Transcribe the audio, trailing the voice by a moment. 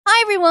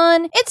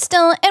everyone, it's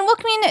Stella and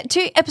welcome in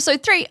to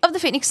episode 3 of the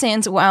Phoenix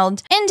Sands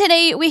Wild. And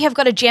today we have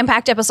got a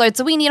jam-packed episode,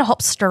 so we need to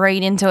hop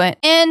straight into it.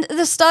 And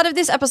the start of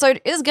this episode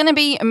is going to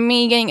be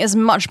me getting as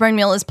much bone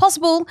meal as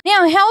possible.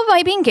 Now, how have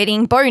I been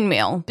getting bone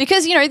meal?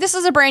 Because, you know, this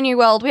is a brand new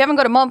world. We haven't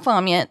got a mob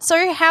farm yet.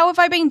 So how have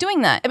I been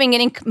doing that? I've been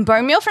getting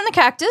bone meal from the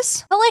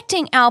cactus,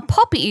 collecting our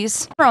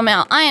poppies from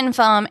our iron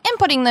farm and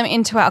putting them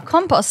into our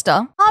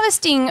composter,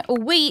 harvesting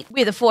wheat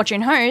with a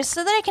fortune hoe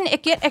so that I can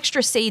get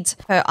extra seeds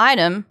per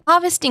item,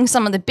 harvesting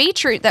some of the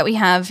beetroot that we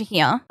have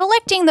here,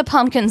 collecting the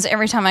pumpkins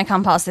every time I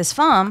come past this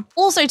farm,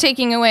 also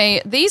taking away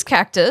these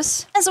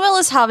cactus, as well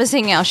as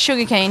harvesting our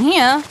sugarcane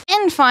here,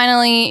 and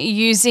finally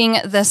using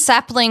the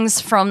saplings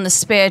from the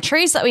spare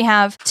trees that we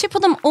have to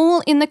put them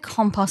all in the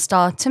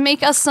composter to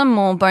make us some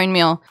more bone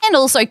meal, and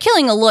also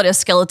killing a lot of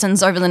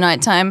skeletons over the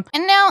nighttime.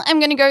 And now I'm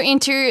going to go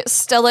into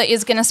Stella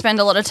is going to spend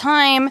a lot of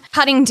time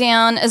cutting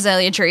down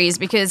azalea trees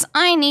because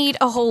I need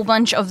a whole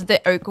bunch of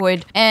the oak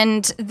wood,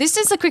 and this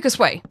is the quickest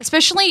way,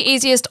 especially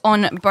easiest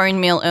on bone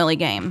meal early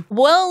game.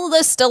 Well,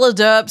 the Stella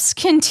derps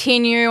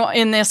continue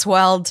in this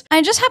world.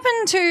 I just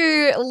happened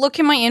to look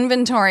in my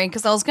inventory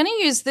because I was going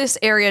to use this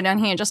area down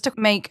here just to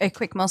make a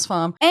quick moss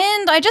farm,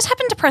 and I just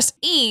happened to press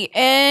E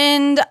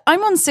and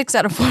I'm on 6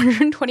 out of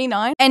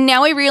 429, and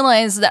now I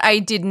realize that I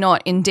did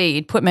not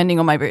indeed put mending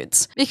on my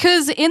boots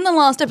because in the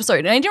last episode,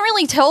 and I didn't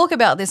really talk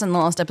about this in the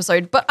last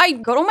episode, but I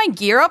got all my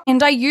gear up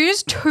and I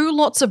used 2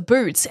 lots of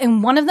boots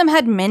and one of them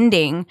had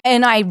mending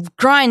and I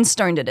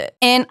grindstoneed it,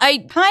 and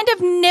I kind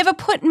of never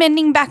put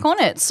mending back on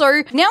it.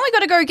 So now we got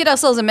to go get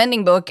ourselves a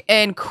mending book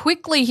and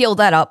quickly heal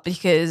that up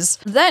because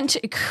that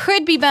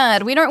could be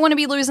bad. We don't want to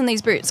be losing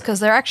these boots because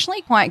they're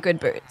actually quite good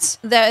boots.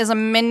 There is a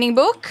mending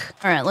book.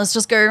 All right, let's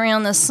just go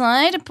around the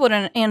side, put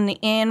it in the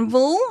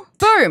anvil.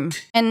 Boom.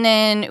 And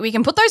then we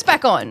can put those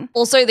back on.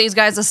 Also, these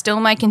guys are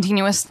still my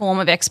continuous form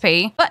of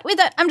XP. But with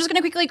that, I'm just going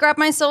to quickly grab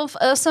myself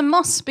some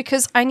moss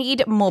because I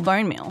need more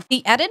bone meal.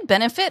 The added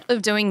benefit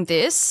of doing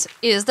this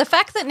is the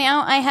fact that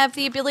now I have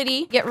the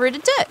ability to get rid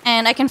of dirt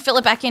and I can fill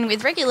it back in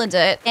with regular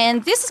dirt.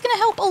 And this is going to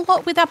help a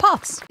lot with our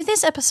paths. With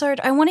this episode,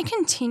 I want to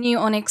continue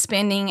on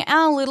expanding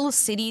our little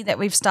city that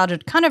we've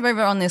started kind of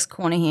over on this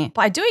corner here.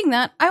 By doing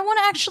that, I want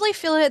to actually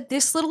fill out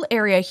this little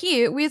area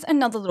here with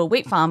another little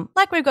wheat farm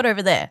like we've got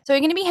over there. So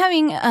we're going to be having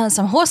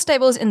some horse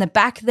stables in the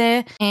back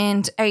there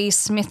and a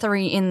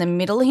smithery in the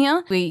middle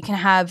here. We can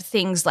have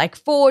things like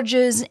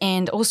forges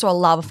and also a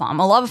lava farm.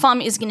 A lava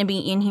farm is going to be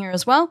in here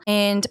as well,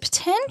 and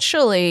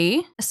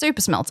potentially a super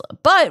smelter,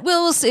 but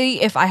we'll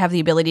see if I have the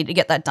ability to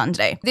get that done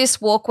today.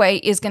 This walkway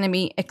is going to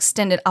be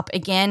extended up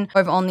again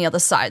over on the other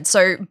side.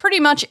 So pretty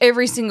much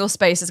every single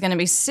space is going to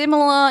be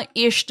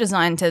similar-ish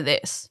design to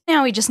this.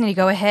 Now we just need to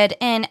go ahead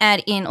and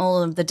add in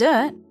all of the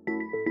dirt.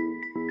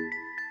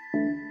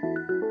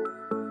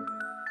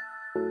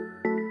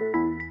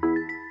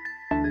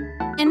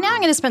 And now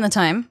I'm going to spend the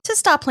time to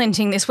start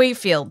planting this wheat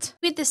field.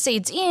 With the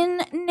seeds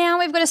in, now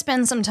we've got to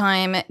spend some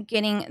time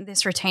getting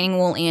this retaining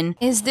wall in.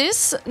 Is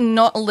this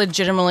not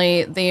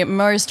legitimately the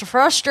most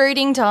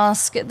frustrating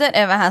task that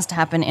ever has to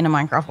happen in a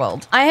Minecraft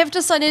world? I have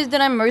decided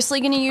that I'm mostly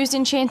going to use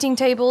enchanting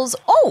tables.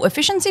 Oh,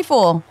 efficiency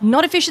 4,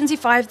 not efficiency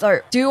 5 though.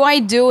 Do I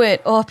do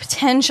it? Or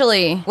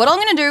potentially. What I'm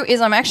going to do is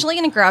I'm actually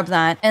going to grab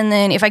that, and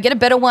then if I get a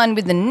better one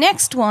with the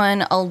next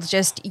one, I'll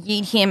just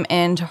yeet him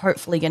and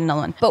hopefully get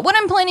another one. But what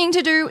I'm planning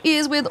to do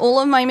is with all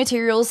of my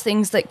materials,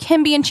 things that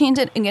can be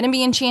enchanted are going to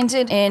be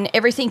enchanted, and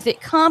everything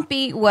that can't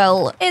be,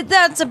 well,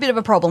 that's a bit of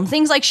a problem.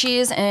 Things like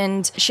shears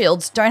and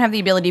shields don't have the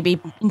ability to be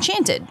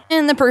enchanted,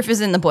 and the proof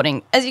is in the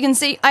pudding. As you can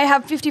see, I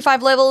have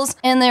 55 levels,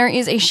 and there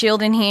is a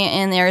shield in here,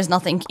 and there is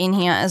nothing in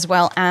here as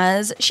well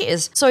as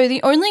shears. So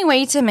the only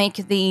way to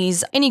make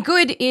these any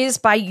good is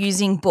by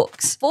using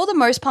books. For the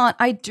most part,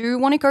 I do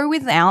want to go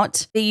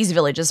without these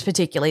villagers,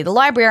 particularly the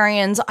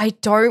librarians. I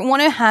don't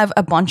want to have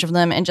a bunch of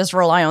them and just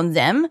rely on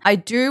them. I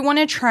do want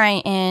to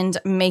try and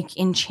make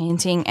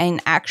enchanting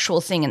an actual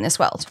thing in this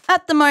world.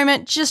 At the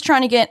moment, just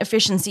trying to get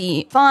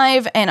efficiency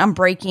 5 and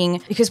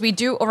unbreaking because we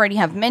do already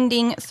have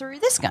mending through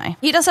this guy.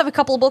 He does have a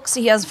couple of books.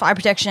 He has fire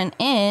protection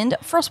and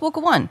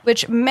frostwalker 1,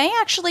 which may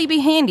actually be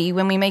handy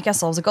when we make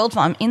ourselves a gold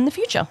farm in the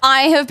future.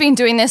 I have been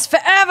doing this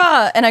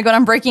forever and I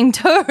got unbreaking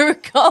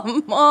 2.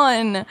 Come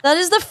on. That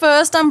is the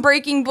first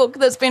unbreaking book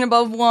that's been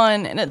above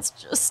 1 and it's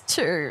just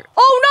 2.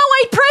 Oh no,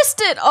 I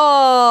pressed it.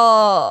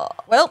 Oh,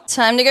 well,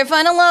 time to go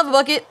find a lava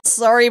bucket.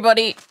 Sorry,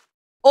 buddy.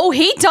 Oh,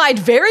 he died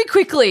very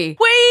quickly.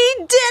 We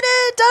did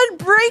it!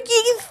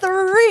 Unbreaking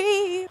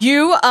 3.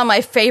 You are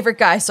my favorite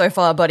guy so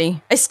far,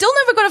 buddy. I still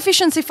never got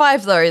efficiency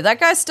 5 though. That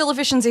guy's still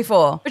efficiency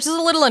 4, which is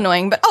a little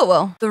annoying, but oh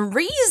well. The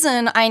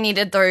reason I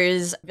needed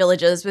those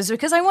villagers was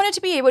because I wanted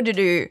to be able to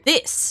do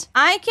this.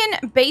 I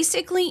can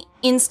basically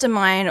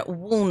insta-mine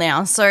wool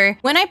now. So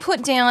when I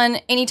put down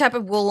any type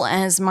of wool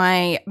as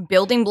my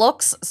building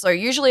blocks, so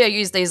usually I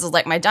use these as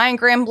like my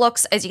diagram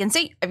blocks. As you can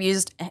see, I've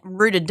used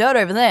rooted dirt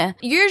over there.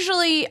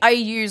 Usually I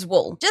use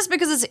wool, just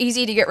because it's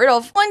easy to get rid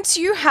of once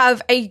you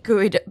have a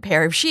good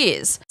pair of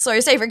shears. So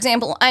say for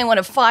example, I want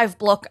a 5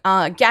 block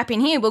gap in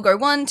here. We'll go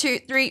 1, 2,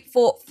 3,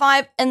 4,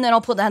 5, and then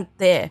I'll put that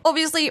there.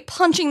 Obviously,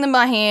 punching them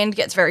by hand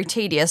gets very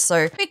tedious,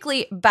 so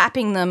quickly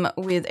bapping them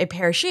with a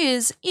pair of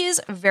shears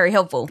is very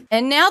helpful.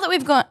 And now that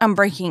we've got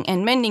unbreaking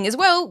and mending as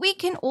well, we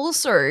can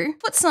also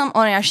put some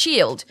on our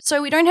shield.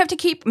 So we don't have to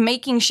keep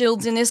making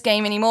shields in this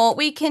game anymore.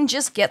 We can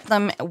just get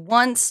them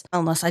once,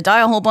 unless I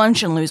die a whole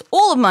bunch and lose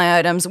all of my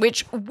items,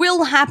 which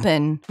will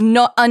happen,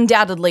 not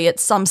undoubtedly at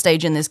some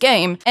stage in this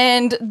game,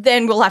 and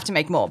then we'll have to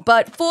make more.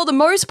 But for the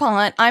most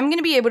part, I'm going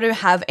to be able to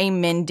have a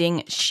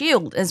mending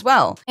shield as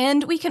well.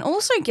 And we can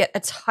also get a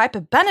type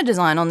of banner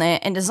design on there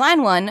and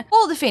design one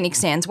for the Phoenix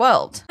Sands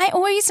world. I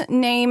always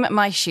name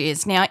my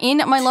shears. Now, in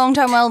my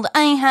long-time world,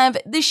 I have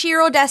the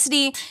sheer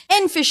audacity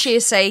and for sheer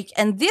sake,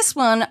 and this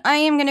one I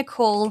am going to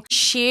call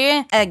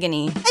sheer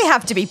agony. They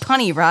have to be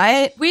punny,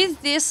 right?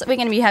 With this, we're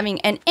going to be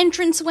having an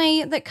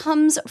entranceway that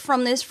comes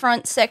from this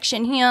front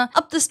section here,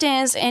 up the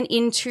stairs and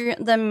into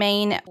the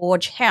main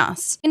forge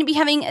house. Going to be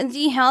having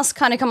the house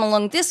kind of come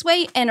along this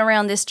way and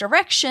around this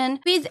direction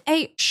with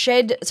a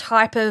shed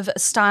type of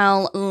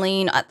style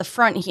lean at the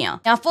front here.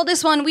 Now for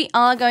this one, we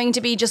are going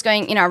to be just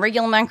going in our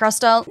regular Minecraft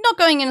style, not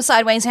going in a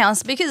sideways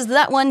house because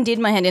that one did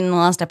my head in the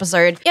last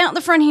episode. Out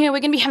the front here, we're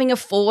going to be having a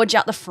forge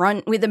out the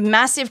front with a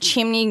massive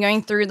chimney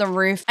going through the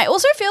roof. I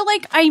also feel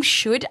like I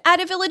should add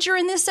a villager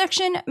in this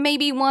section,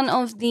 maybe one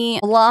of the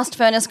blast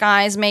furnace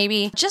guys,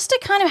 maybe, just to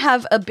kind of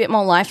have a bit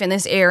more life in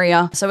this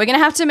area. So we're going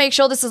to have to make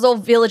sure this is all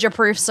villager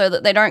proof so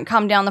that they don't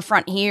come down the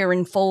front here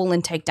and fall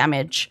and take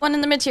damage. One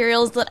of the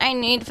materials that I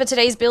need for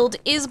today's build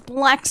is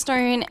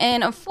blackstone,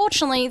 and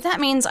unfortunately that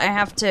means I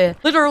have to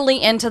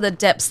literally enter the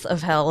depths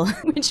of hell,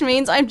 which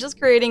means I'm just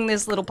creating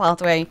this little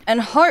pathway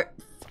and hope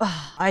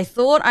I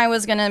thought I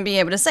was gonna be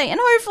able to say, and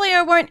hopefully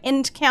I won't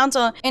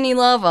encounter any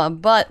lava,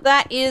 but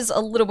that is a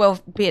little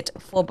bit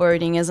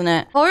foreboding, isn't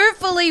it?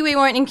 Hopefully we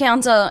won't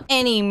encounter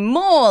any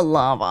more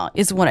lava,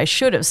 is what I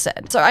should have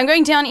said. So I'm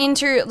going down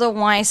into the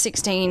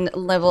Y16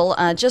 level,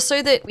 just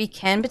so that we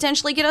can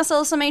potentially get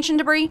ourselves some ancient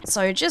debris.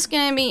 So just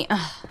gonna be,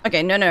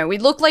 okay, no, we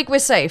look like we're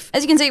safe.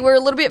 As you can see, we're a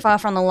little bit far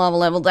from the lava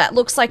level. That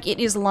looks like it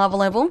is lava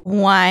level.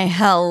 Why,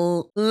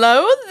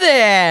 hello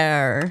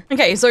there.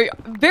 Okay, so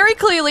very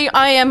clearly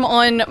I am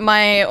on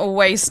my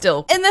way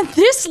still. And then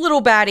this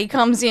little baddie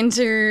comes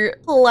into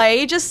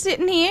play, just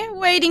sitting here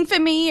waiting for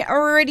me,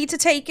 ready to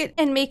take it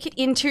and make it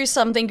into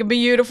something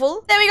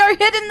beautiful. There we go,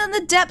 hidden in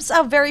the depths,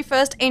 our very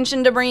first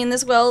ancient debris in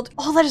this world.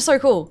 Oh, that is so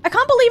cool. I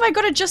can't believe I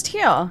got it just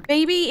here.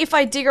 Maybe if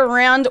I dig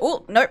around,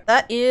 oh, nope,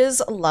 that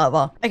is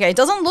lava. Okay, it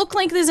doesn't look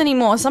like there's any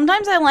more.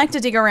 Sometimes I like to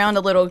dig around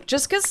a little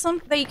just because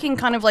they can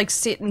kind of like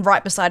sit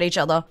right beside each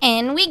other.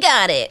 And we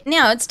got it.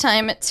 Now it's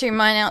time to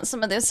mine out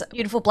some of this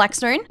beautiful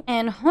blackstone,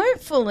 and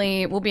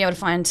hopefully we'll be able to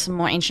find some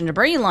more ancient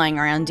debris lying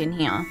around in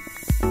here.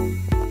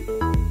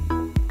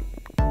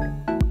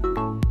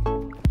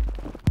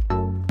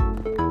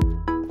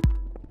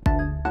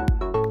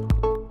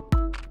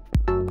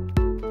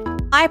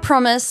 I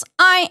promise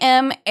I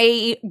am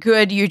a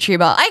good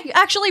YouTuber. I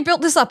actually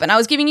built this up and I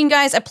was giving you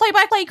guys a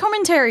play-by-play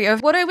commentary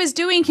of what I was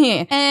doing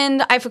here.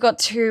 And I forgot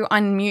to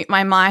unmute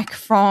my mic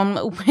from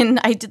when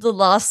I did the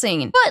last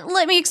scene. But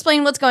let me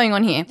explain what's going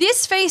on here.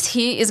 This face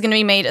here is going to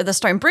be made of the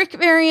stone brick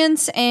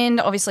variants and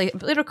obviously a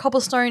bit of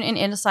cobblestone and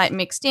andesite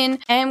mixed in.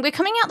 And we're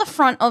coming out the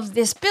front of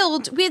this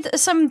build with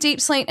some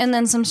deep slate and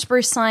then some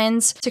spruce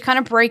signs to kind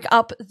of break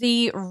up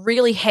the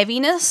really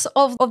heaviness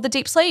of the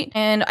deep slate.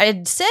 And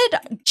I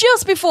said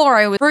just before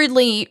I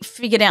rudely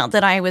figured out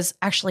that I was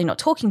actually not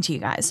talking to you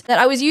guys, that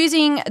I was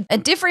using a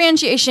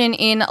differentiation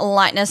in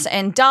lightness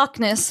and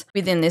darkness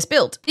within this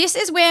build. This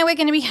is where we're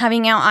going to be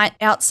having our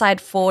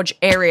outside forge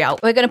area.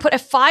 We're going to put a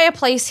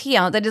fireplace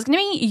here that is going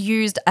to be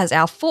used as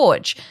our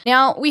forge.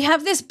 Now, we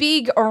have this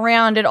big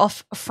rounded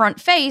off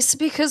front face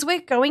because we're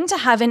going to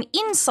have an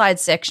inside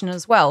section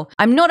as well.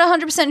 I'm not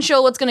 100%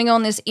 sure what's going to go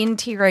on this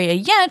interior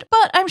yet,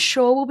 but I'm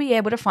sure we'll be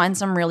able to find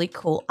some really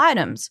cool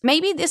items.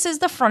 Maybe this is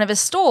the front of a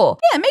store.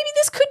 Yeah, maybe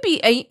this could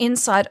be a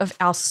inside of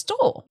our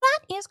store.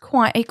 That is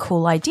quite a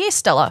cool idea,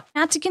 Stella.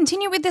 Now to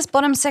continue with this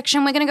bottom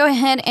section, we're going to go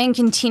ahead and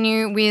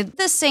continue with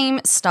the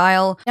same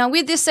style. Now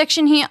with this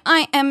section here,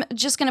 I am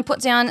just going to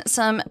put down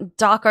some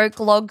dark oak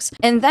logs,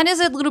 and that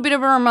is a little bit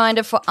of a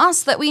reminder for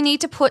us that we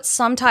need to put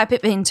some type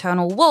of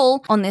internal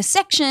wall on this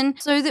section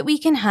so that we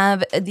can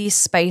have this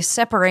space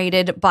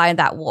separated by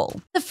that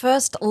wall. The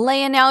first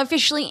layer now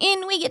officially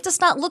in, we get to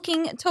start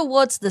looking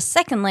towards the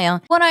second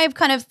layer. What I've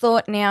kind of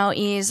thought now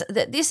is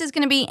that this is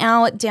going to be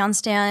our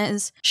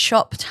downstairs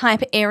shop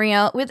type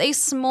area with a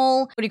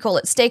small, what do you call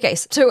it,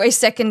 staircase to a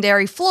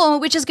secondary floor,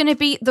 which is going to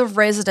be the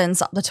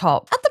residence up the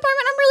top. At the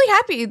moment, I'm really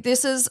happy.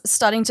 This is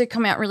starting to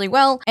come out really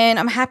well, and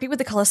I'm happy with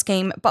the color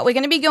scheme, but we're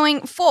going to be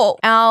going for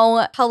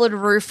our colored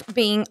roof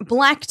being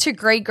black to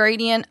gray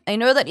gradient. I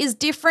know that is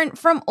different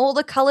from all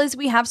the colors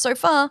we have so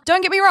far.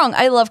 Don't get me wrong,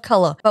 I love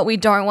color, but we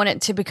don't want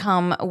it to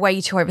become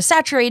way too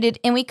oversaturated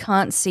and we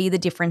can't see the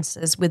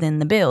differences within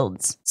the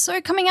builds.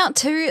 So coming out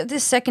to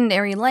this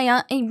secondary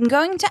layer, I'm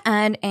going to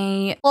add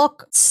a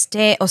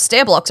stair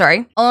block,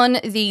 on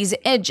these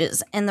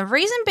edges. And the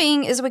reason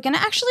being is we're going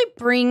to actually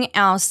bring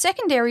our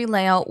secondary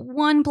layer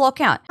one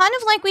block out, kind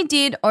of like we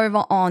did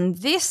over on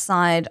this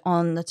side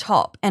on the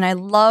top. And I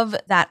love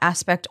that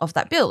aspect of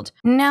that build.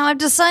 Now I've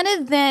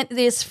decided that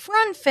this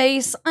front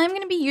face, I'm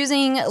going to be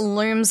using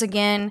looms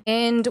again,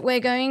 and we're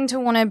going to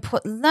want to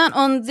put that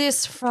on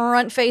this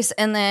front face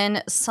and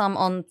then some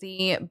on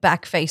the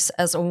back face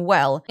as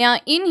well. Now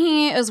in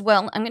here as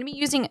well, I'm going to be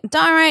using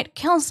diorite,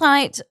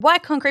 calcite,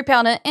 white concrete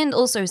powder, and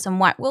also some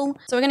white wool.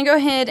 So we're going to go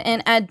ahead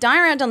and add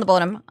diorite down the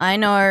bottom. I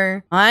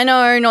know,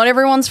 not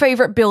everyone's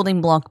favorite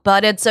building block,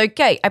 but it's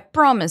okay. I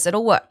promise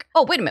it'll work.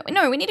 Oh, wait a minute.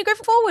 No, we need to go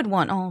forward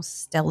one. Oh,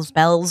 Stella's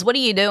bells. What are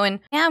you doing?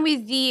 Now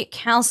with the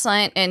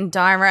calcite and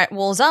diorite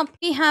walls up,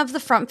 we have the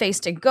front face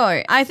to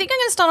go. I think I'm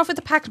going to start off with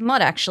the packed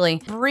mud,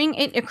 actually. Bring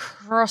it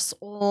across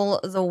all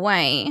the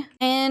way.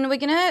 And we're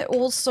going to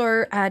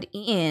also add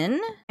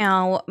in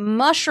our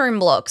mushroom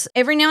blocks.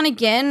 Every now and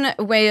again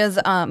with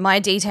my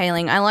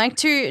detailing, I like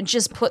to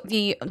just put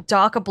the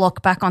darker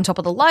block back on top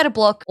of the lighter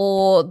block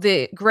or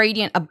the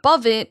gradient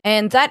above it.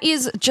 And that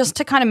is just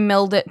to kind of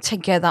meld it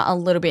together a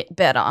little bit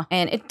better.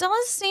 And it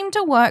does seem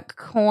to work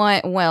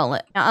quite well.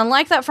 Now,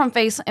 unlike that front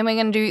face, and we're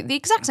going to do the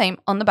exact same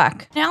on the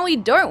back. Now, we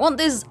don't want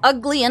this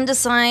ugly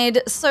underside,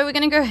 so we're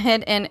going to go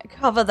ahead and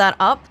cover that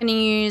up. We're going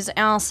to use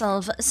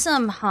ourselves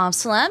some half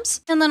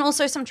slabs and then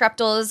also some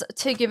trapdoors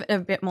to give it a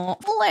bit more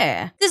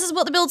flair. This is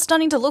what the build's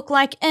starting to look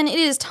like, and it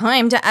is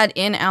time to add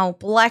in our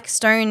black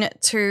stone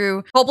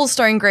to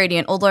cobblestone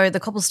gradient, although the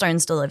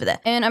cobblestone's still over there.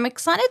 And I'm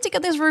excited to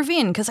get this roof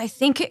in because I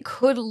think it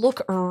could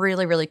look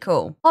really, really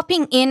cool.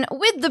 Hopping in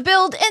with the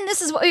build, and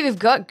this is what we've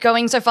got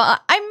going so far.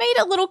 I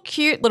made a little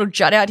cute little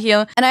jut out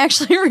here, and I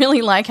actually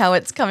really like how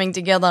it's coming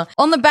together.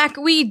 On the back,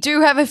 we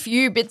do have a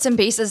few bits and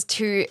pieces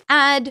to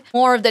add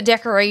more of the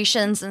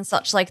decorations and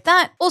such like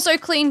that. Also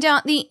cleaned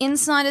out the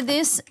inside of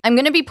this. I'm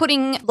going to be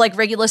putting like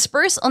regular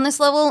spruce on this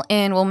level,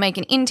 and we'll make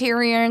an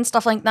interior and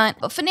stuff like that.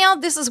 But for now,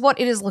 this is what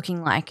it is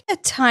looking like. A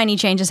tiny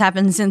change has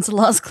happened since the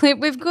last clip.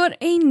 We've got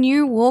a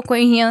new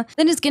walkway here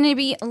that is going to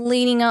be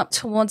leading up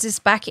towards this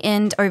back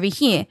end over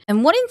here.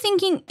 And what I'm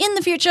thinking in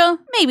the future,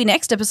 maybe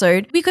next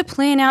episode, we could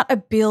plan out a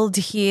build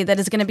here that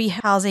is going to be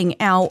housing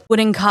our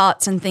wooden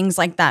carts and things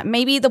like that.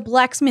 Maybe the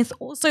blacksmith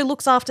also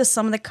looks after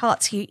some of the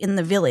carts here in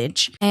the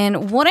village.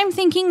 And what I'm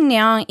thinking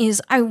now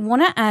is I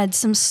want to add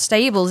some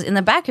stables in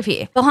the back of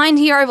here. Behind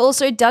here, I've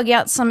also dug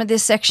out some of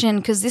this section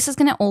because this is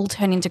going to all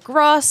turn into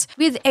grass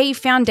with a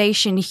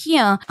foundation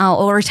here,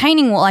 or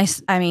retaining wall,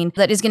 I mean,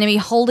 that is going to be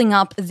holding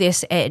up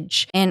this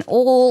edge. And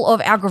all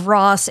of our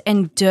grass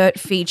and dirt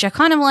feature,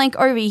 kind of like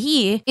over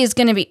here, is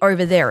going to be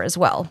over there as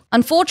well.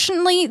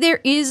 Unfortunately,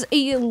 there is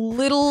a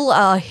little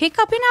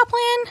hiccup in our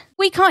plan.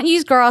 We can't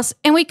use grass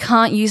and we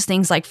can't use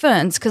things like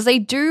ferns because they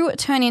do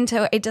turn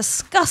into a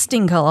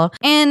disgusting color,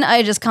 and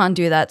I just can't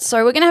do that.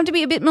 So we're going to have to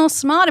be a bit more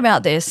smart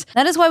about this.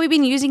 That is why we've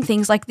been using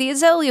things like the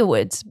azalea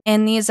woods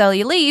and the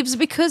azalea leaves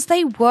because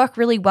they work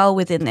really well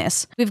within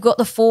this. We've got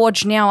the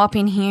forge now up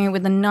in here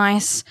with a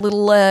nice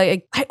little,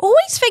 I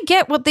always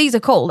forget what these are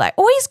called. I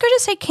always go to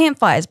say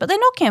campfires, but they're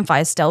not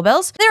campfires, Stella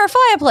bells. They're a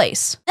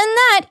fireplace. And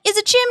that is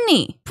a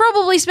chimney.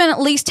 Probably spent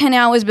at least 10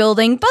 hours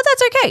building, but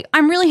that's okay.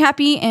 I'm really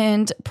happy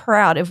and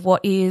proud of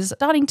what is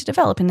starting to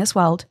develop in this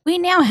world. We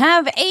now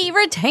have a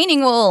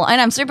retaining wall, and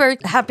I'm super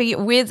happy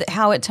with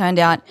how it turned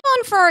out.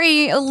 On for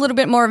a little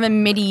bit more of a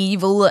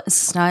medieval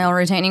style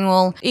retaining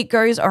wall. It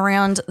goes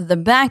around the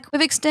back.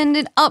 We've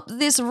extended up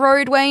this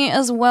roadway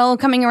as well,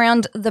 coming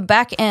around the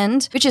back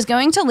end, which is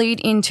going to lead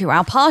into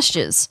our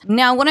pastures.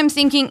 Now, what I'm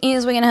thinking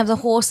is we're going to have the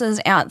horses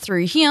out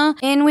through here,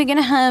 and we're going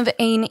to have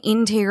an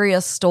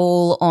interior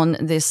stall on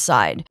this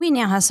side. We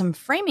now have some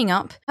framing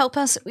up, help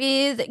us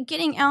with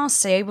getting our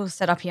stable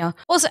set up here.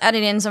 Also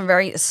added in some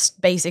very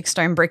basic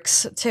stone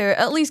bricks to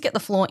at least get the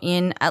floor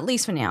in, at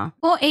least for now.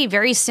 For a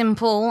very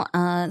simple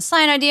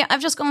side idea,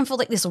 I've just gone for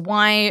like this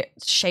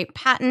Y-shaped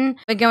pattern.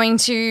 We're going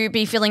to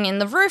be filling in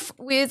the roof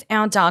with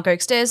our dark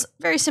oak stairs,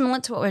 very similar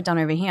to what we've done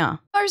over here.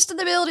 Most of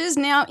the build is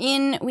now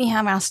in. We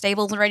have our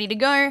stables ready to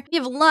go. We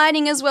have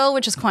lighting as well,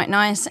 which is quite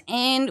nice.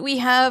 And we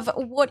have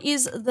what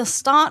is the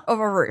start of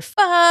a roof.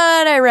 But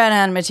I ran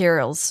out of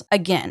materials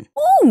again.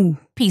 Ooh,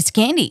 piece of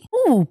candy.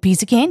 Ooh,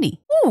 piece of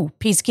candy. Ooh,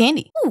 piece of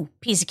candy. Ooh,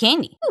 piece of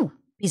candy. Ooh,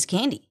 piece of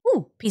candy.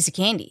 Ooh, piece of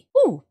candy.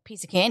 Ooh, piece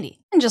piece of candy.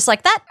 And just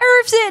like that, a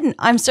roof's in.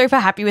 I'm super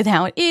happy with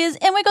how it is.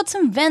 And we got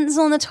some vents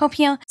on the top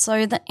here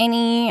so that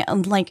any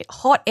like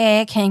hot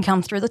air can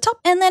come through the top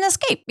and then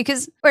escape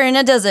because we're in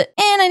a desert.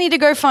 And I need to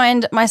go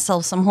find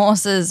myself some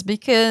horses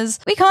because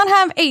we can't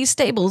have a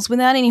stables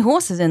without any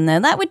horses in there.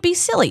 That would be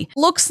silly.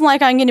 Looks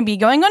like I'm going to be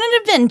going on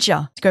an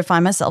adventure to go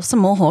find myself some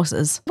more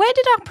horses. Where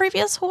did our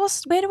previous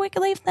horse, where do we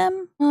leave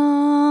them?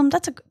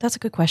 That's a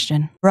good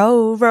question.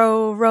 Row,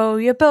 row, row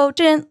your boat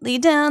gently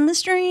down the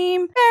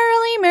stream.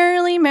 Merrily,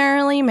 merrily,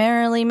 merrily,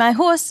 merrily, my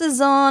horse is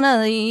on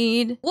a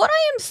lead. What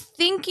I am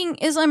thinking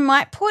is I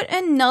might put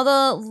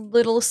another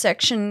little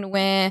section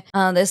where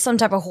there's some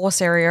type of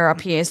horse area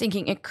up here.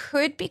 Thinking it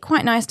could be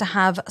quite nice to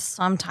have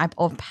some type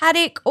of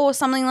paddock or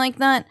something like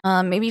that.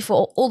 Maybe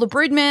for all the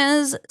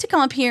broodmares to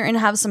come up here and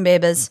have some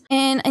babies.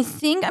 And I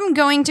think I'm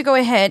going to go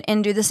ahead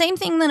and do the same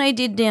thing that I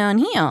did down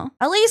here.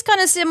 At least kind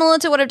of similar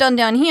to what I've done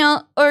down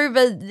here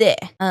over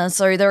there.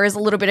 So there is a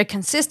little bit of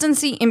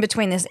consistency in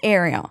between this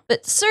area.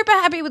 But super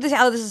happy with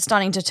how this is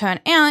starting to turn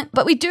out.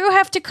 But we do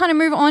have to kind of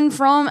move on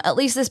from at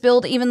least this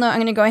build, even though I'm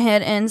going to go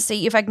ahead and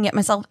see if I can get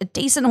myself a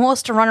decent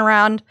horse to run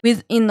around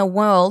with in the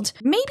world.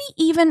 Maybe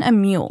even a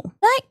mule.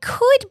 That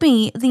could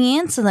be the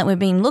answer that we've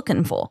been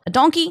looking for. A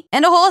donkey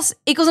and a horse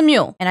equals a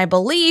mule. And I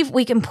believe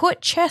we can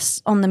put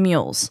chests on the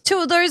mules. 2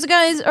 of those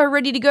guys are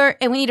ready to go,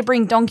 and we need to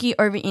bring donkey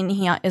over in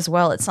here as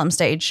well at some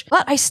stage.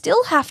 But I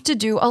still have to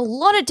do a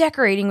lot of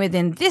decorating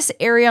within this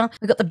area.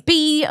 We got the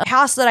bee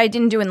house that I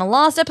didn't do in the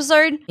last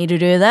episode. Need to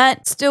do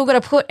that. Still got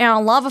to put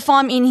our lava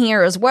farm in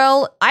here as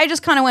well. I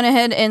just kind of went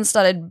ahead and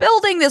started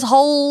building this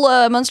whole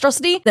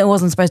monstrosity that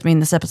wasn't supposed to be in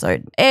this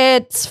episode.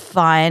 It's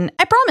fine.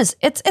 I promise.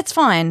 It's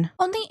fine.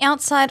 On the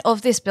outside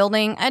of this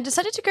building, I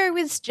decided to go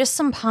with just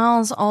some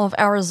piles of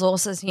our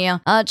resources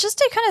here, just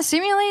to kind of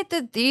simulate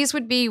that these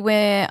would be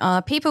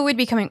where people would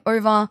be coming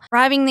over,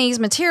 grabbing these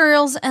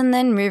materials, and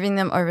then moving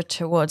them over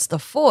towards the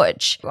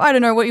forge. I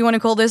don't know what you want to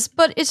call this,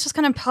 but it's just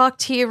kind of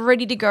parked here,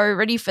 ready to go,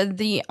 ready for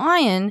the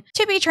iron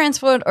to be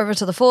transferred over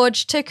to the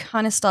forge to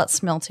kind of start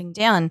smelting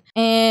down.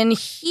 And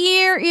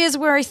here is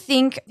where I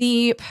think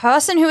the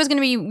person who is going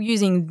to be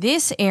using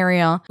this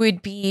area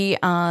would be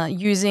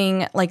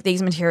using like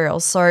these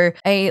materials. So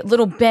a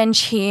little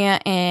bench here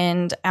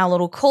and our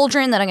little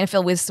cauldron that I'm going to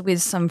fill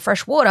with some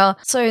fresh water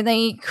so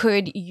they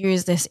could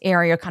use this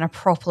area kind of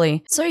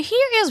properly. So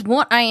here is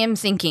what I am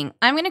thinking.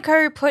 I'm going to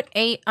go put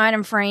a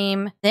item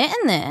frame there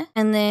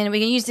and then we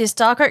can use this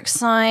dark oak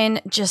sign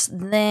just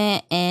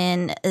there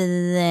and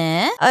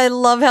there. I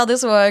love how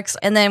this works.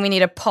 And then we need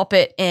to pop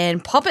it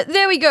and pop it.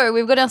 There we go.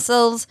 We've got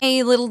ourselves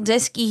a little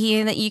desky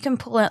here that you can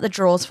pull out the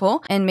drawers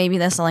for, and maybe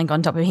there's something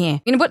on top of here.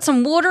 We're going to put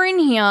some water in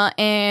here,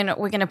 and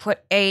we're going to put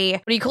a,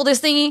 what do you call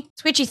this thingy?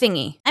 Switchy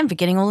thingy. I'm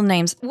forgetting all the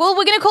names. Well,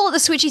 we're going to call it the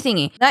switchy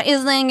thingy. That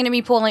is then going to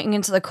be pouring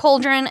into the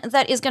cauldron.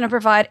 That is going to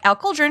provide our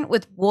cauldron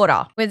with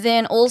water. We're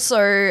then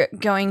also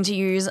going to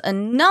use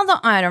another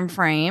item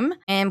frame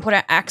and put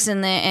our axe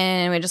in there,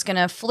 and we're just going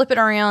to flip it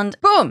around.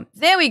 Boom!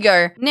 There we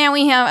go. Now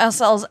we have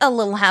ourselves a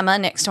little hammer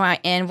next to our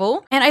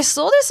anvil. And I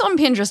saw this on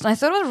Pinterest and I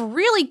thought it was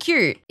really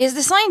cute. Is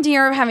this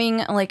idea of having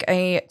like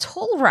a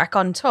tool rack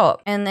on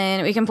top, and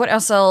then we can put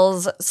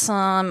ourselves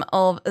some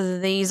of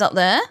these up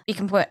there. We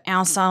can put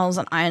ourselves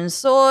an iron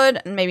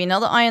sword, maybe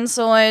another iron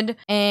sword,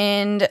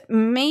 and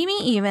maybe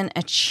even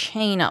a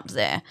chain up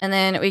there. And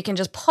then we can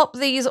just pop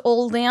these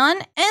all down,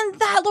 and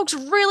that looks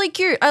really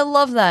cute. I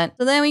love that.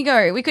 So there we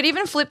go. We could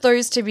even flip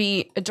those to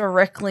be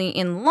directly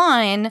in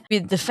line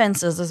with the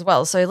fences as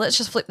well. So let's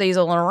just flip these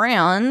all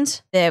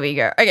around. There we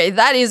go. Okay,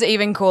 that is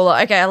even cooler.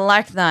 Okay, I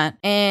like that.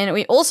 And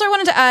we also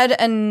wanted to add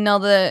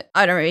another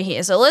item over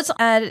here. So let's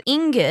add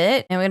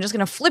ingot, and we're just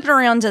going to flip it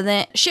around to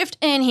there. Shift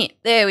and hit.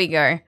 There we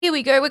go. Here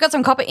we go. We got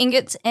some copper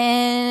ingots,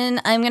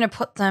 and I'm going to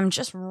put them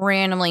just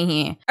randomly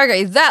here.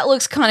 Okay, that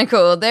looks kind of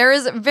cool. There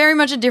is very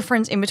much a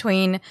difference in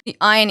between the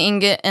iron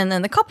ingot and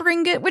then the copper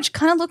ingot, which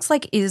kind of looks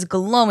like is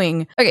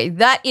glowing. Okay,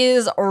 that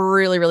is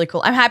really, really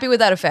cool. I'm happy with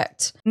that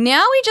effect.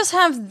 Now we just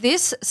have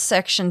this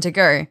section to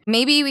go.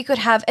 Maybe we could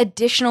have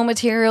additional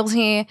materials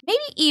here.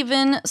 Maybe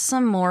even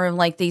some more of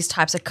like these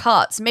types of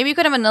carts. Maybe we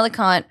could have another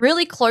cart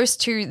really close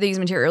to these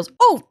materials.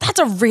 Oh, that's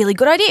a really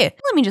good idea.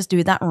 Let me just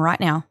do that right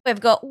now. We've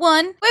got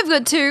 1, we've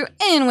got 2,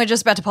 and we're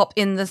just about to pop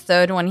in the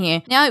 3rd one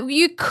here. Now,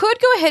 you could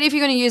go ahead if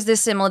you're going to use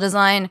this similar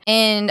design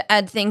and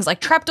add things like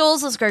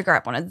trapdoors. Let's go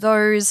grab one of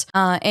those.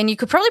 And you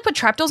could probably put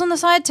trapdoors on the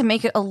side to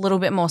make it a little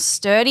bit more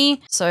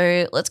sturdy.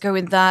 So let's go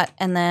with that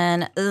and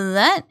then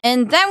that.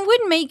 And that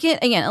would make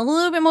it, again, a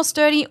little bit more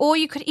sturdy, or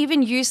you could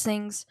even use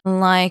things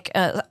like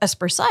a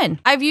spruce sign.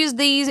 I've used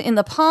these in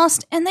the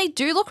past and they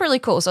do look really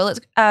cool. So let's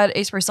add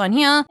a spruce sign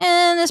here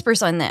and a spruce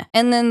sign there.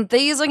 And then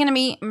these are going to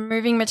be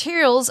moving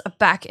materials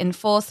back and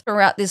forth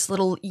throughout this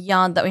little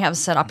yard that we have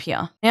set up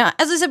here. Now,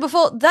 as I said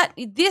before, that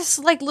this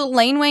like little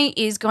laneway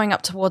is going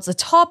up towards the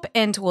top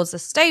and towards the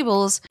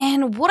stables.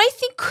 And what I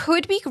think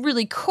could be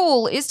really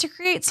cool is to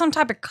create some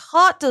type of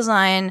cart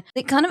design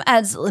that kind of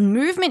adds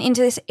movement into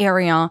this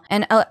area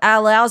and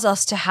allows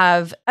us to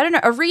have, I don't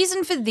know, a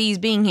reason for these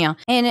being here.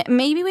 And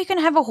maybe we can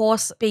have a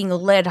horse being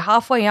led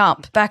halfway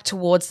up back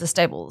towards the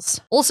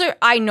stables. Also,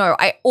 I know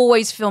I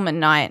always film at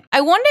night.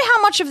 I wonder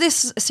how much of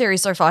this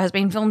series so far has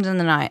been filmed in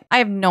the night. I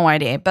have no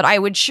idea, but I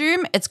would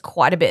assume it's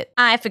quite a bit.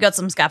 I forgot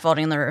some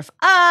scaffolding on the roof.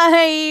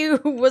 I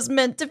was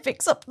meant to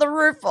fix up the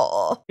roof.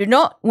 Oh, do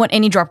not want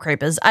any drop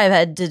creepers. I've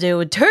had to deal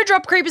with 2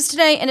 drop creepers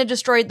today and it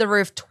destroyed the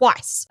roof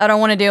twice. I don't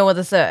want to deal with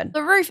a third.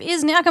 The roof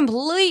is now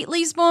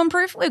completely spawn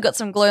proof. We've got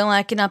some glow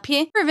lichen up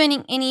here,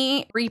 preventing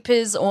any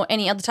reapers or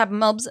any other type of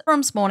mobs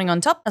from spawning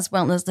on top, as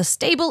well as the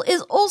stable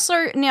is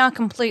also now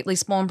completely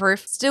spawn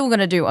proof. Still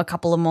gonna do a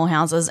couple of more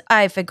houses.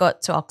 I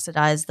forgot to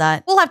oxidize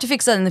that. We'll have to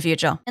fix that in the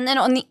future. And then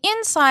on the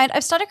inside,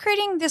 I've started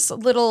creating this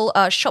little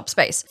shop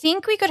space. I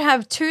think we could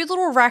have 2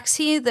 little racks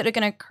here that are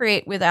gonna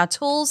create with our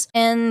tools,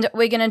 and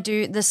we're gonna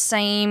do the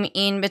same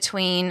in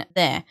between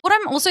there. What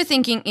I'm also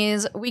thinking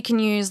is we can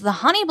use the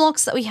honey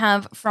blocks that we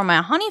have from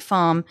our honey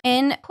farm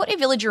and put a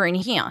villager in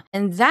here.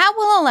 And that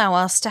will allow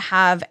us to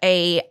have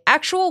a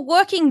actual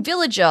working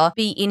villager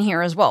be in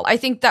here as well. I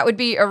think that would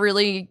be a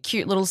really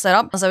cute little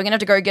setup. So we're gonna have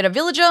to go get a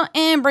villager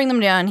and bring them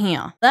down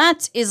here.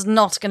 That is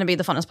not gonna be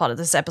the funnest part of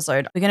this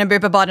episode. We're gonna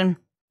boop a button.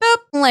 Boop,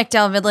 select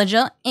our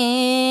villager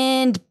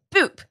and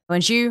boop. I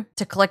want you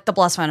to collect the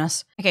blast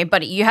furnace. Okay,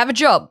 buddy, you have a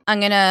job.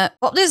 I'm gonna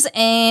pop this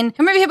and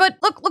come over here, bud.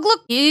 Look, look,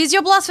 look. Here's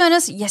your blast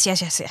furnace. Yes,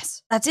 yes, yes,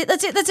 yes. That's it,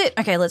 that's it, that's it.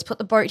 Okay, let's put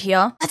the boat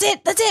here. That's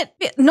it, that's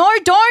it. No,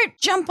 don't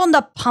jump on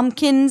the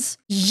pumpkins.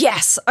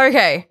 Yes,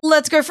 okay.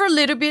 Let's go for a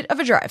little bit of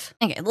a drive.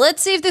 Okay,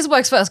 let's see if this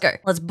works first go.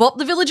 Let's bop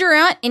the villager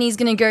out and he's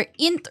gonna go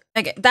in.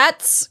 Okay,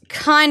 that's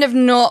kind of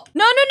not.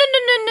 No, no, no,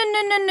 no, no,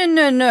 no, no, no,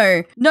 no,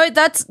 no. No,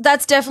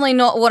 that's definitely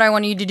not what I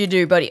want you to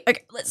do, buddy.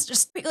 Okay, let's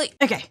just quickly.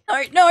 Okay,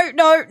 no, no,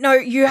 no, no.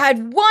 You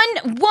had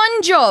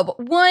one job.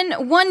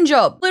 One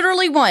job.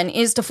 Literally one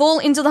is to fall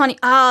into the honey.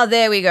 Ah,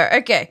 there we go.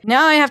 Okay.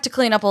 Now I have to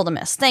clean up all the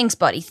mess. Thanks,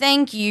 buddy.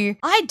 Thank you.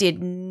 I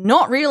did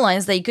not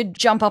realize that you could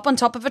jump up on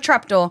top of a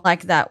trapdoor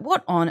like that.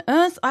 What on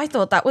earth? I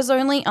thought that was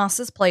only us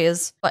as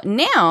players. But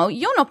now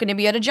you're not going to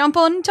be able to jump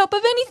on top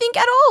of anything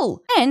at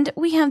all. And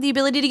we have the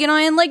ability to get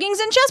iron leggings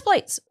and chest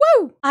plates.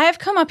 Woo! I have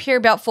come up here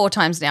about 4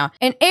 times now.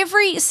 And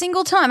every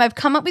single time I've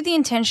come up with the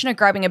intention of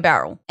grabbing a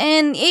barrel.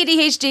 And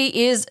ADHD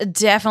is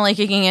definitely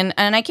kicking in.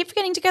 And I keep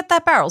forgetting to get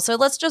that barrel. So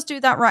let's just do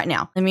that right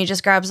now. Let me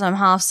just grab some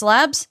half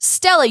slabs.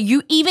 Stella,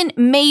 you even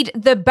made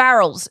the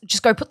barrels.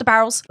 Just go put the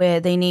barrels where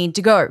they need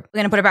to go. We're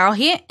going to put a barrel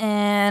here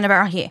and a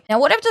barrel here. Now,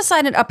 what I've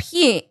decided up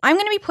here, I'm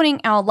going to be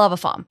putting our lava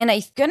farm. And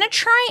I'm going to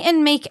try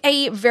and make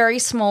a very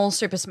small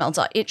super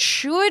smelter. It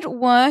should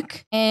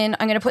work. And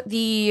I'm going to put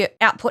the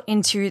output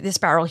into this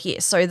barrel here.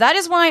 So that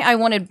is why I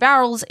wanted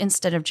barrels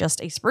instead of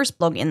just a spruce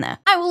block in there.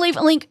 I will leave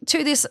a link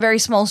to this very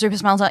small super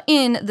smelter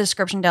in the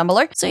description down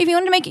below. So if you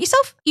want to make it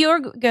yourself, you're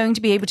going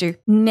to be able to.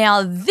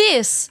 Now,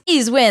 this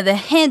is where the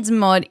heads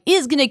mod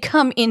is going to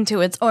come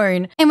into its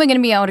own. And we're going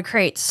to be able to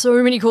create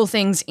so many cool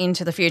things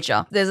into the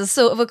future. There's a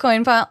silver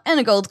coin pile and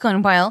a gold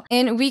coin pile.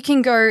 And we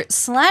can go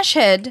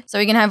 /head. So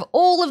we can have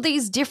all of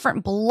these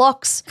different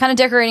blocks kind of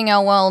decorating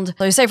our world.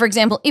 So say, for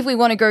example, if we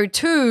want to go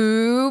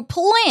to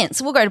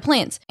plants, we'll go to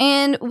plants.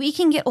 And we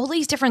can get all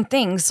these different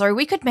things. So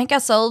we could make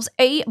ourselves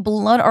a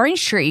blood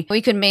orange tree.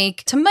 We could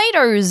make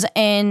tomatoes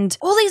and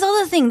all these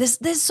other things.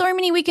 There's so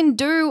many we can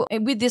do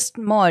with this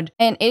mod.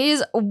 And it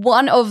is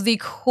one of the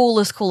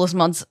coolest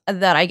mods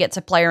that I get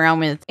to play around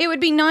with. It would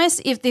be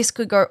nice if this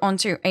could go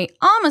onto a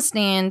armor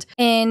stand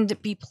and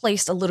be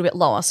placed a little bit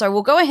lower. So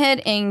we'll go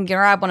ahead and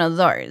grab one of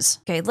those.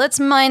 Okay, let's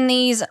mine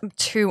these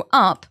 2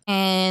 up.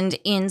 And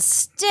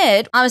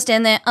instead, I'm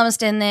gonna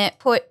stand there,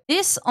 put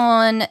this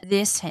on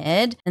this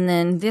head, and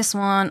then this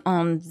one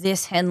on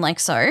this head like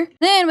so.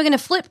 Then we're gonna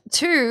flip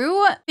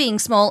to being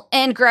small,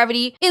 and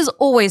gravity is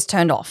always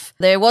turned off.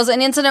 There was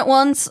an incident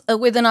once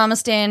with an armor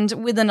stand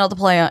with another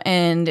player,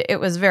 and it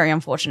was very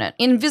unfortunate.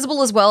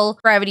 Invisible as well,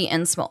 gravity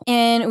and small.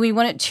 And we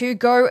want it to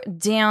go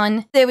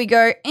down. There we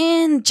go.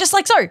 And just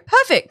like so.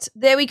 Perfect.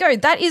 There we go.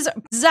 That is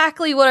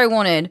exactly what I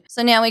wanted.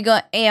 So now we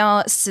got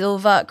our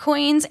silver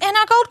coins and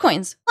our gold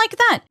coins like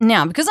that.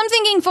 Now, because I'm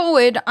thinking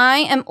forward, I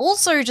am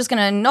also just going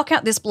to knock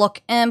out this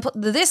block and put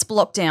this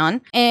block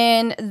down.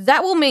 And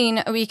that will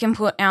mean we can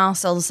put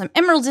ourselves some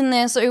emeralds in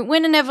there. So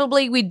when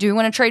inevitably we do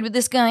want to trade with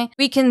this guy,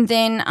 we can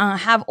then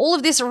have all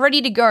of this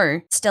ready to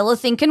go. Stella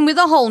thinking with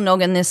a whole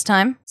noggin this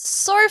time.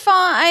 So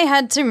far, I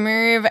had to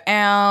move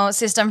our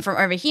system from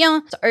over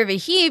here to over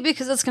here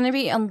because it's going to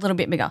be a little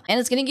bit bigger. And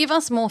it's going to give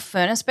us more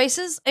furnace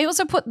spaces. I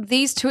also put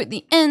these 2 at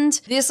the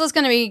end. This is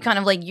going to be kind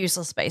of like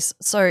useless space.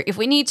 So if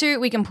we need to,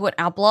 we can put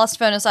our blast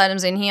furnace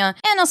items in here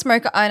and our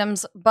smoker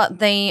items, but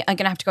they are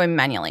going to have to go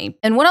manually.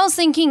 And what I was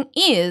thinking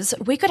is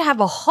we could have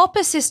a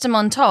hopper system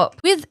on top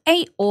with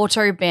a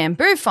auto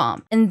bamboo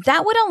farm. And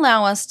that would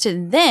allow us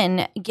to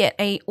then get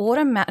a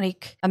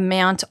automatic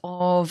amount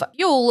of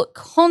fuel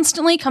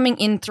constantly coming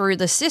in through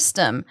the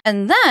system.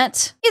 And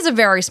that is a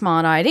very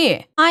smart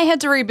idea. I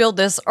had to rebuild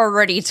this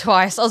already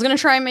twice. I was going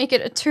to try and make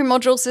it a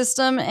 2-module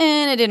system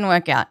and it didn't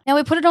work out. Now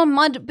we put it on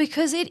mud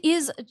because it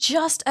is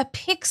just a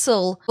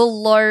pixel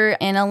below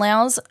and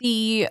allows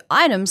the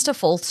items to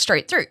fall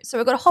straight through. So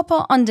we've got a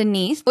hopper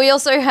underneath. We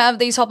also have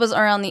these hoppers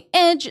around the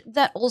edge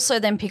that also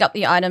then pick up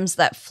the items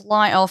that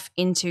fly off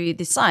into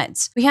the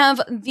sides. We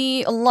have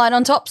the light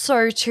on top,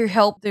 so to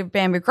help the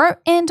bamboo grow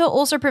and to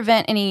also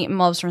prevent any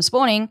mobs from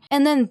spawning.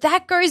 And then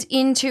that goes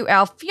into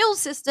our fuel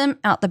system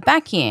out the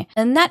back here.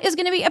 And that is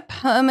going to be a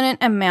permanent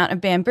amount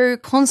of bamboo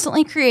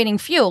constantly creating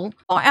fuel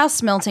for our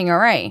smelting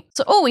array.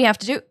 So all we have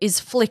to do is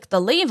flick the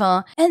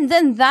lever and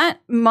then that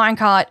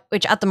minecart,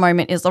 which at the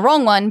moment is the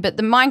wrong one, but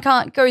the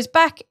minecart goes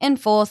back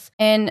and forth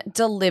and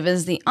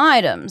delivers the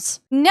items.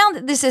 Now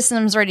that the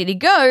system's ready to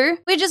go,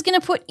 we're just going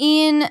to put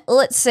in,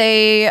 let's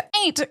say,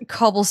 8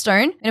 cobblestone.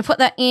 I'm going to put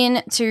that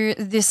into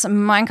this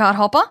minecart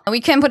hopper.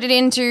 We can put it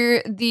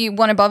into the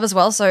one above as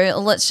well. So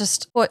let's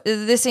just put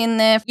this in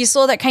there. You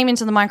saw that came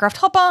into the Minecraft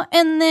hopper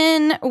and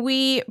then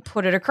we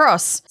put it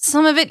across.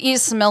 Some of it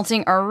is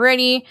smelting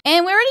already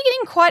and we're already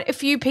getting quite a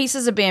few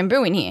pieces of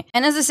bamboo in here.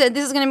 And as I said,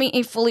 this is going to be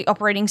a fully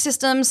operating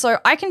system. So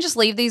I can just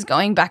leave these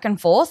going back and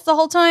forth the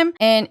whole time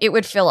and it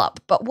would fill up.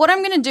 But what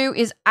I'm going to do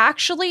is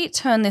actually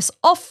turn this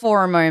off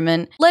for a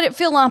moment, let it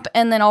fill up,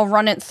 and then I'll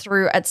run it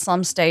through at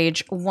some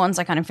stage once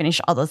I kind of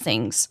finish other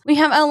things. We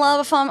have our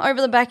lava farm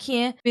over the back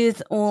here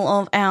with all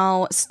of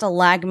our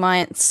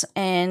stalagmites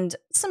and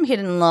some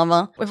hidden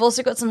lava. We've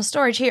also got some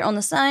storage here on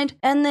the side,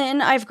 and then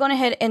I've gone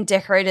ahead and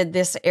decorated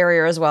this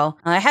area as well.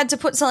 I had to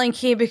put something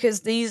here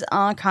because these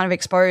are kind of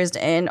exposed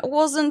and I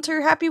wasn't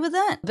too happy with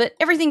that, but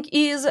everything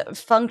is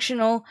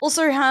functional.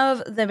 Also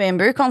have the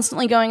bamboo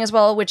constantly going as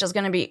well, which is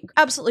going to be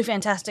absolutely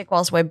fantastic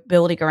whilst we're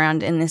building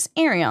around in this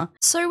area.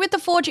 So with the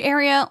forge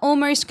area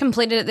almost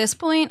completed at this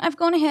point, I've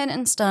gone ahead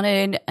and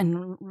started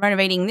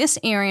renovating this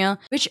area,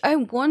 which I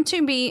want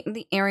to be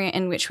the area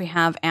in which we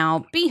have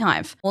our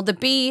beehive or the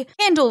bee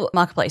candle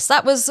marketplace.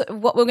 That was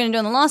what we were going to do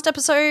in the last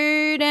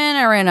episode and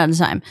I ran out of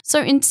time.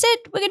 So instead,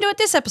 we're going to do it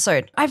this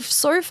episode. I've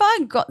so far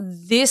got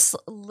this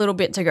little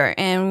bit to go.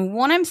 And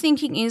what I'm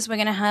thinking is we're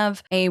going to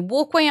have a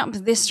walkway up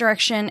this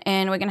direction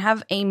and we're going to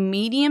have a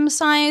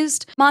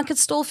medium-sized market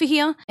stall for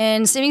here.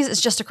 And seeing as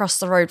it's just across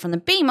the road from the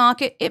bee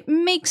market, it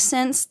makes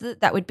sense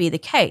that that would be the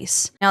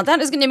case. Now that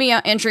is going to be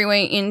our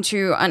entryway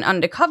into an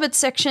undercovered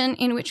section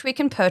in which we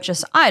can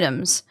purchase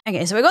items.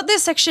 Okay, so we've got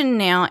this section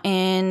now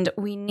and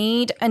we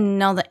need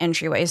another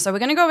entryway. So we're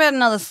going to go about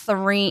another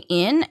 3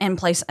 in and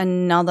place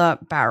another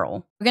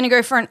barrel. We're going to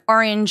go for an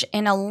orange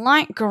and a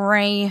light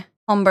gray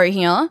combo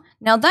here.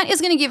 Now that is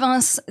going to give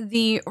us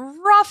the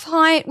rough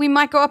height. We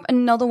might go up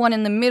another one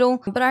in the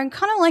middle, but I'm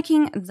kind of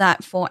liking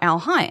that for our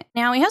height.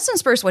 Now we have some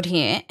spruce wood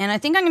here and I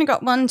think I'm going to go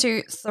 1,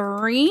 2,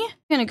 3. I'm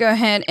going to go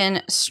ahead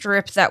and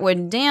strip that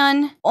wood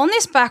down. On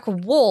this back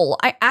wall,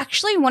 I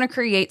actually want to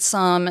create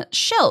some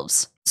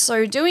shelves.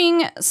 So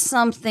doing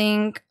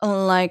something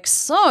like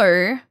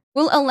so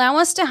will allow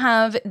us to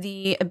have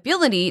the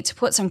ability to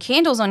put some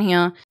candles on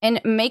here and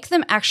make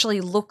them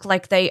actually look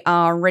like they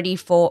are ready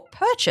for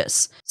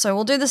purchase. So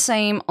we'll do the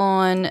same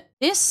on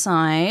this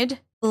side,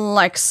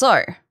 like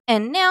so.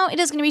 And now it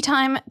is going to be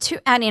time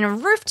to add in a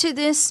roof to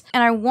this,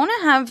 and I want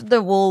to have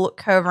the wool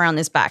curve around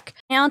this back.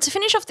 Now to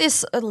finish off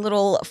this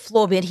little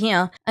floor bit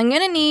here, I'm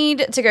going to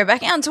need to go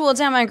back out towards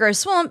our mangrove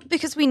swamp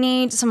because we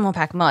need some more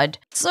packed mud.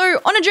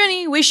 So on a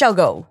journey we shall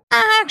go.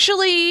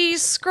 Actually,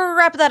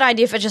 scrap that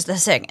idea for just a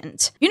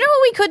second. You know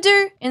what we could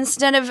do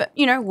instead of,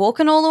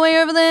 walking all the way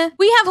over there?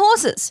 We have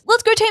horses.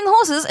 Let's go tame the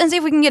horses and see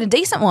if we can get a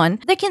decent one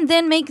that can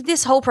then make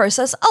this whole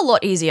process a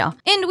lot easier.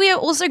 And we are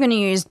also going to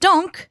use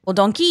Donk or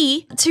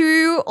Donkey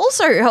to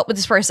also help with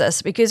this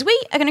process because we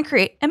are going to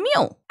create a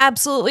mule.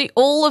 Absolutely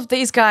all of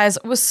these guys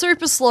were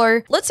super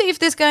slow. Let's see if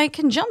this guy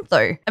can jump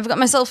though. I've got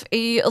myself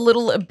a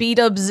little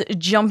B-dubs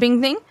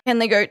jumping thing. Can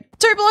they go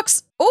 2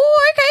 blocks?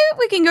 Oh, okay,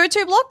 we can go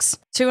 2 blocks.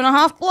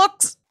 2.5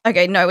 blocks.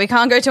 Okay, no, we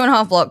can't go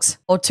 2.5 blocks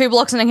or 2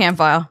 blocks in a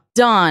campfire.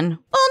 Done.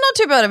 Well, not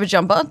too bad of a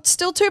jumper.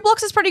 Still 2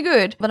 blocks is pretty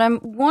good. But I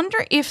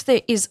wonder if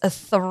there is a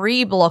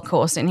 3-block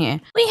horse in here.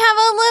 We have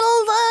a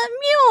little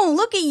mule.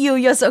 Look at you.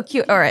 You're so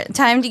cute. All right,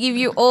 time to give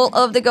you all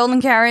of the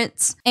golden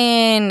carrots.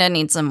 And I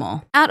need some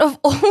more. Out of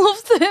all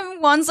of the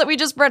ones that we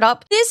just bred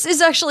up, this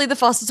is actually the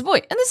fastest boy.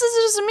 And this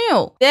is just a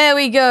mule. There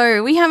we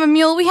go. We have a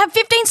mule. We have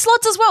 15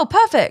 slots as well.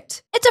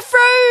 Perfect. It's a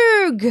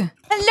frog.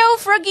 Hello,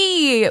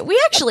 Froggy. We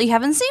actually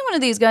haven't seen one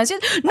of these guys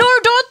yet. No,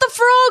 not the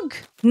frog.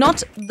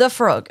 Not the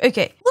frog.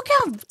 Okay, look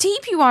how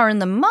deep you are in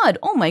the mud.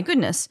 Oh my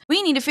goodness.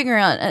 We need to figure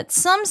out at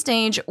some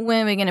stage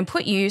where we're going to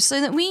put you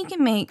so that we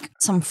can make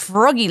some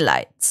froggy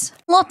lights.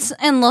 Lots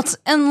and lots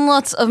and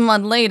lots of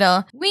mud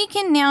later, we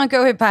can now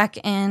go back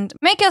and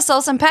make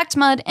ourselves some packed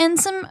mud and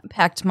some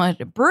packed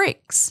mud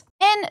bricks.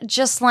 And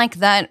just like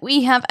that,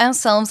 we have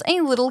ourselves a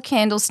little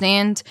candle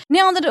stand.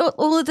 Now that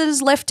all that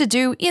is left to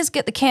do is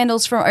get the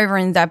candles from over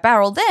in that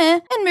barrel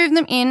there and and move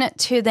them in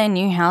to their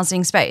new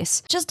housing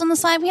space. Just on the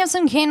side, we have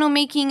some candle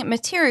making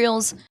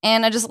materials,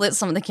 and I just lit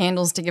some of the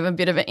candles to give a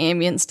bit of an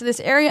ambience to this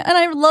area, and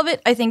I love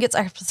it. I think it's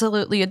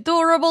absolutely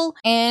adorable,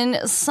 and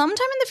sometime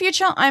in the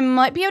future, I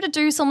might be able to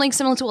do something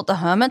similar to what the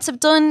hermits have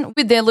done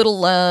with their little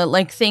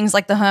like things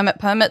like the hermit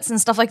permits and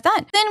stuff like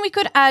that. Then we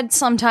could add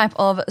some type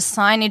of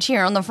signage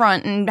here on the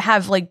front and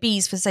have like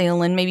bees for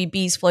sale and maybe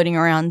bees floating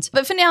around.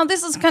 But for now,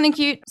 this is kind of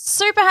cute.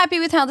 Super happy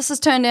with how this has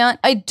turned out.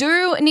 I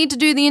do need to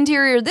do the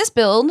interior of this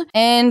build,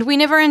 and we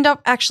never end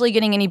up actually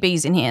getting any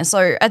bees in here.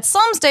 So at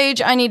some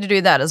stage, I need to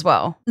do that as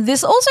well.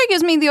 This also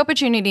gives me the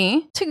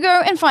opportunity to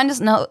go and find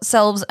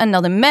ourselves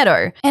another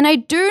meadow. And I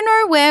do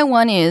know where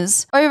one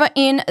is over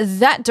in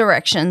that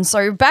direction.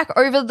 So back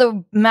over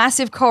the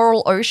massive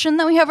coral ocean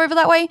that we have over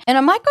that way. And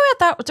I might go out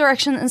that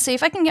direction and see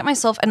if I can get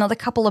myself another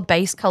couple of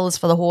base colors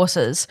for the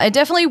horses. I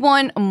definitely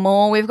want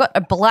more. We've got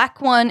a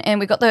black one and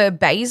we've got the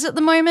bays at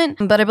the moment,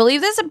 but I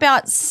believe there's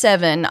about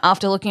 7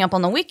 after looking up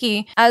on the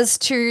wiki as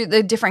to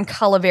the different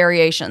color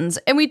variations.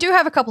 And we do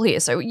have a couple here.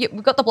 So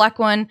we've got the black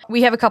one.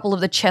 We have a couple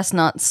of the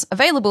chestnuts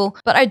available,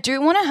 but I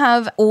do want to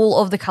have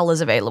all of the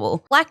colors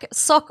available. Black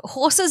sock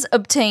horses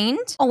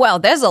obtained. Oh wow,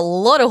 there's a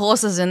lot of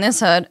horses in this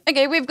herd.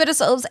 Okay, we've got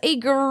ourselves a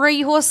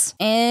gray horse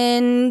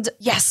and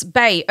yes,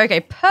 bay.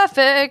 Okay,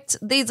 perfect.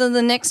 These are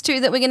the next 2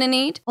 that we're going to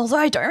need. Although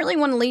I don't really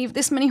want to leave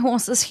this many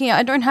horses here.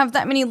 I don't have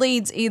that many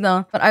leads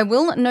either, but I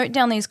will note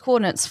down these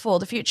coordinates for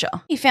the future.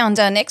 We found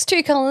our next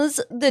 2 colors,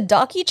 the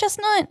darky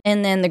chestnut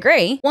and then the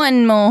gray.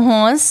 One more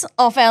horse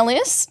off our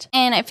list.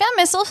 And I found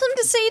myself some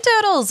sea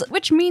turtles,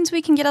 which means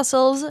we can get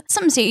ourselves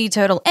some sea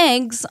turtle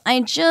eggs.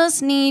 I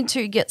just need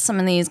to get some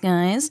of these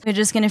guys. We're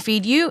just going to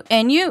feed you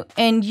and you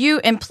and you.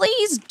 And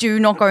please do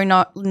not go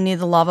near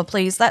the lava,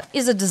 please. That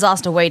is a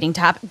disaster waiting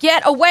to happen.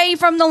 Get away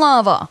from the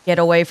lava. Get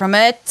away from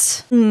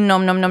it.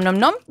 Nom nom nom nom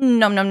nom.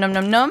 Nom nom nom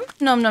nom nom.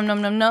 Nom nom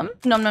nom nom nom.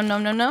 Nom nom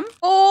nom nom nom.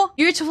 4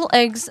 beautiful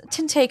eggs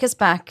to take us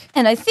back.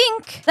 And I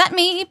think that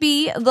may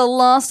be the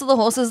last of the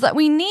horses that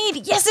we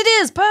need. Yes, it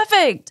is.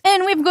 Perfect.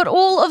 And we've got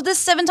all of the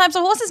 7 types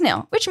of horses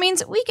now, which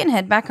means we can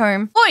head back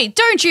home. Oi,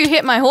 don't you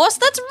hit my horse.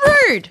 That's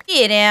rude.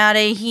 Get out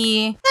of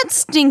here. That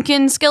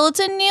stinking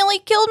skeleton nearly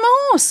killed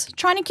my horse,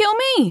 trying to kill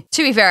me.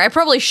 To be fair, I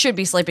probably should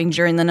be sleeping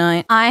during the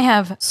night. I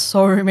have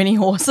so many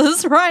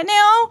horses right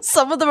now.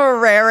 Some of them are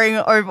rearing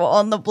over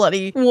on the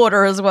bloody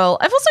water as well.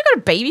 I've also got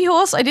a baby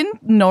horse. I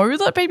didn't know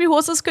that baby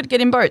horses could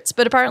get in boats,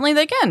 but apparently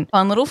they can.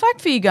 Fun little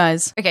fact for you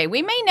guys. Okay,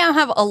 we may now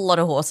have a lot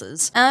of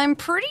horses. I'm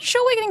pretty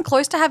sure we're getting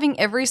close to having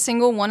every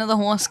single one of the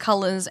horse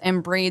colors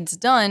and breeds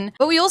done,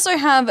 but we also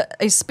have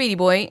a speedy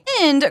boy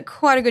and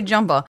quite a good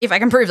jumper, if I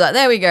can prove that.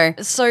 There we go.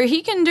 So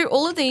he can do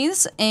all of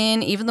these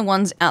and even the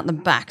ones out the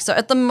back. So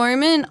at the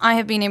moment, I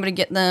have been able to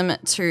get them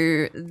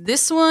to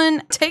this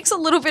one. Takes a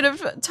little bit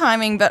of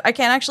timing, but I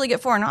can actually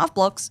get 4.5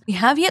 blocks. We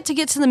have yet to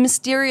get to the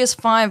mysterious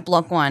 5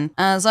 block one.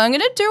 So I'm going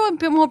to do a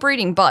bit more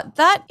breeding, but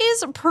that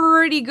is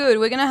pretty good.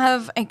 We're going to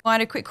have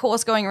quite a quick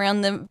course going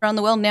around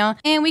the world now,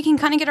 and we can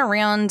kind of get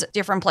around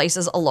different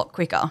places a lot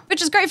quicker,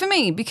 which is great for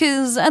me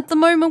because at the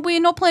moment we're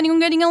not planning on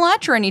getting a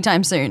elytra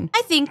anytime soon.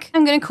 I think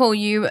I'm going to call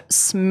you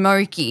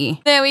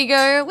Smokey. There we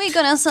go. We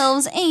got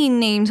ourselves a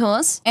named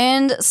horse,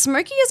 and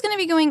Smokey is going to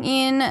be going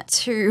in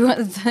to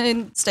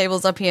the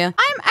stables up here.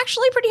 I'm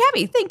actually pretty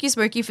happy. Thank you,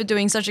 Smokey, for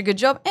doing such a good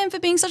job and for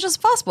being such a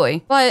fast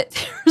boy. But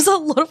there's a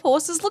lot of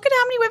horses. Look at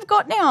how many we've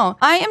got now.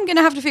 I am going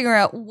to have to figure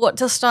out what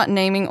to start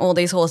naming all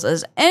these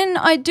horses, and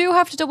I do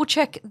have to double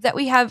check that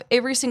we have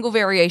every single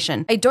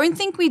variation. I don't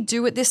think we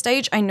do at this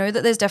stage. I know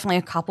that there's definitely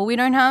a couple we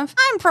don't have.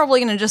 I'm probably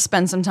going to just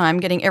spend some time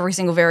getting every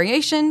single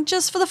variation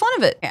just for the fun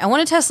of it. Okay, I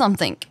want to test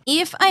something.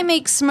 If I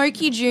make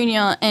Smokey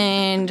Jr.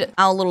 and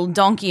our little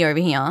donkey over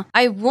here,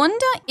 I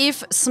wonder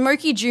if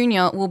Smokey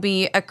Jr. will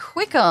be a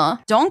quicker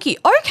donkey.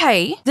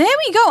 Okay, there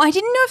we go. I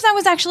didn't know if that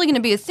was actually going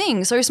to be a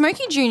thing. So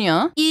Smokey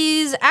Jr.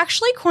 is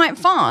actually quite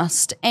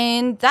fast,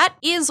 and that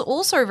is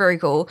also very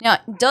cool. Now,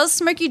 does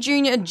Smokey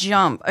Jr.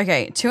 jump?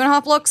 Okay,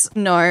 2.5 blocks?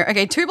 No.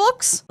 Okay, 2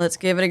 blocks? Let's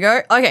give it a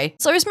go. Okay,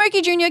 so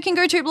Smokey Jr. can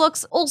go 2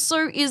 blocks,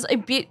 also is a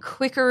bit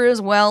quicker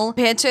as well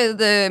compared to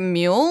the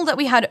mule that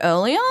we had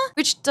earlier,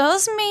 which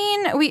does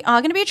mean we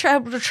are going to be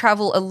able to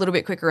travel a little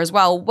bit quicker as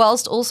well,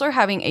 whilst also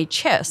having a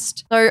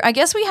chest. So I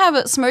guess we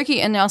have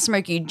Smokey and now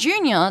Smokey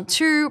Jr.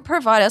 to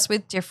provide us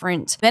with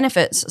different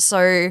benefits.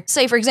 So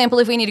say, for example,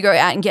 if we need to go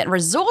out and get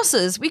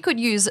resources, we could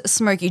use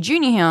Smokey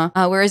Jr. here,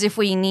 whereas if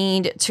we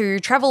need to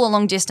travel a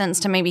long distance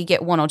to maybe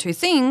get 1 or 2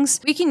 things,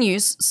 we can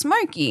use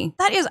Smokey.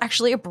 That is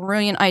actually a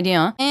brilliant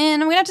idea,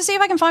 and I'm gonna have to see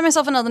if I can find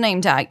myself another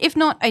name tag. If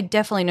not, I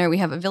definitely know we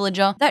have a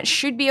villager that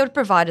should be able to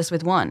provide us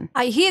with one.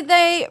 I hear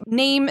they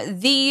name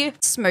the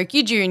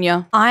Smokey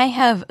Jr. I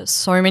have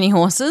so many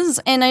horses,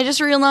 and I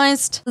just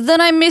realized that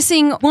I'm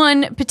missing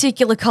one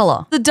particular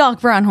color, the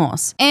dark brown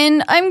horse.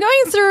 And I'm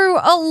going through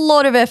a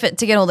lot of effort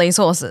to get all these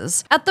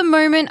horses. At the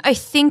moment, I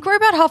think we're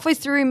about halfway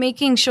through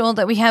making sure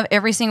that we have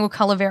every single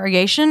color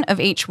variation of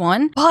each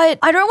one, but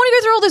I don't want to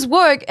go through all this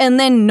work and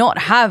then not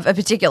have a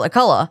particular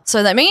color.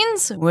 So that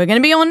means we're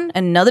going to be on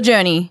another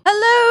journey.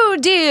 Hello,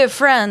 dear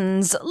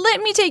friends.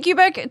 Let me take you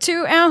back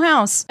to our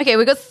house. house. Okay,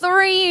 we got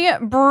 3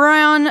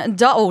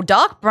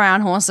 dark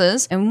brown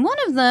horses, and one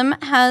of them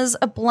has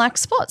a black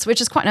spots,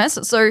 which is quite nice.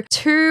 So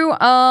 2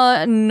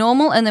 are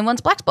normal and then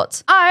 1's black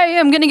spots. I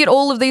am going to get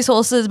all of these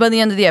horses by the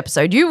end of the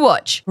episode. You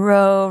watch.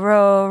 Row,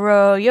 row,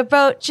 row your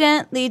boat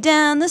gently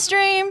down the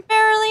stream.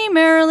 Merrily,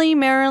 merrily,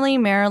 merrily,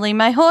 merrily,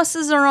 my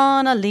horses are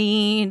on a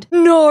lead.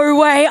 No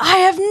way, I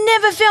have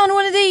never found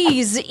one of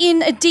these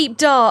in a deep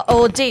dark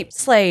or deep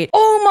slate.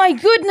 Oh my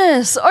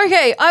goodness.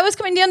 Okay, I was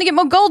coming down to get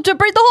more gold to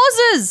breed the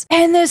horses.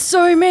 And there's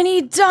so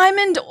many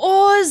diamond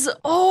ores.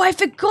 Oh, I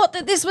forgot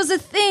that this was a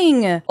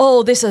thing.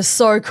 Oh, this is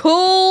so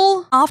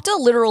cool. After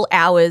literal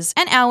hours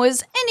and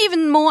hours and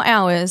even more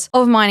hours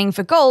of mining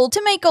for gold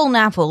to make golden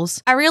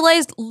apples, I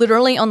realized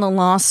literally on the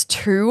last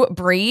 2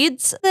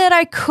 breeds that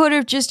I could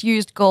have just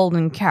used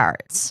golden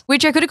carrots,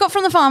 which I could have got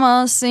from the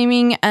farmer,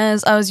 seeming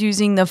as I was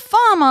using the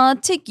farmer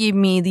to give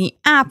me the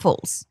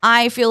apples.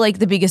 I feel like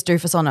the biggest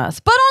doofus on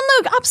earth. But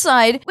on the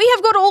upside, we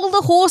have got all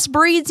the horse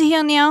breeds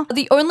here now.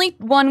 The only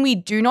one we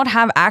do not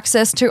have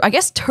access to, I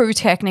guess 2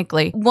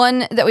 technically.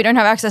 One that we don't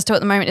have access to at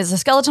the moment is the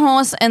skeleton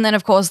horse, and then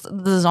of course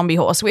the zombie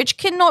horse, which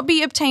cannot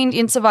be obtained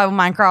in survival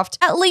Minecraft,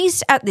 at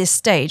least at this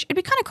stage. It'd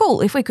be kind of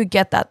cool if we could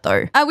get that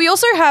though. We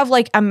also have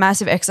like a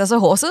massive excess of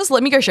horses.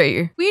 Let me go show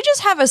you. We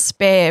just have a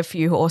spare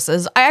few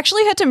horses. I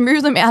actually had to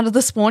move them out of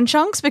the spawn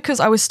chunks because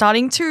I was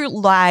starting to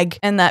lag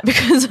and that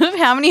because of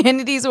how many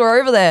entities were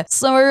over there.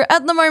 So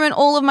at the moment,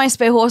 all of my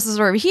spare horses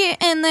are over here,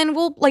 and then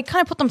we'll like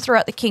kind of put them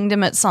throughout the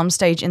kingdom at some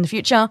stage in the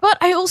future. But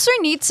I also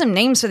need some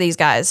names for these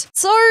guys.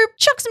 So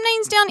chuck some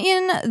names down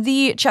in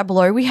the chat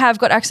below. We have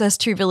got access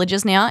to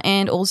villages now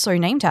and also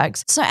name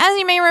tags. So as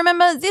you may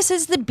remember, this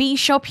is the bee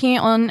shop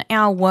here on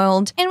our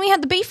world, and we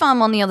had the bee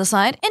farm on the other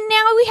side, and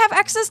now we have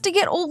access to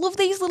get all of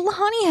these little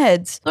honey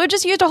heads. So I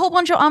just used a whole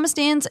bunch of armor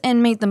stands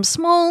and made them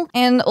small,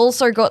 and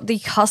also got the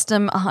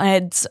custom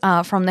heads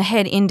from the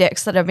head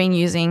index that I've been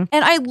using,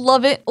 and I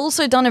love it.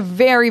 Also done a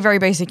very, very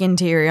basic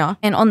interior.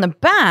 And on the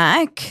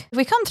back, if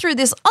we come through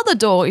this other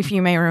door, if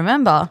you may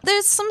remember,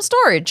 there's some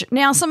storage.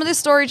 Now, some of this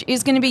storage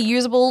is going to be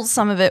usable,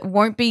 some of it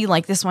won't be,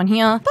 like this one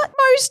here, but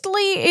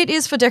mostly it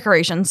is for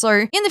decoration. So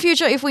in the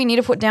future, if we need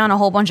to put down a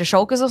whole bunch of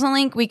shulkers or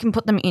something, we can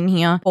put them in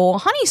here for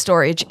honey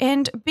storage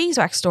and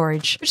beeswax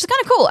storage, which is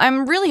kind of cool.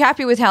 I'm really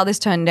happy with how this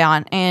turned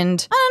out,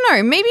 and I don't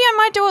know, maybe I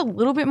might do a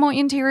little bit more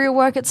interior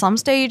work at some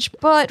stage,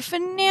 but for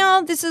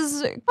now, this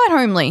is quite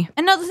homely.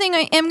 Another thing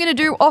I am going to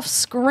do off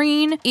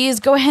screen is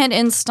go ahead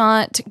and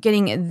start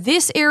getting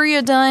this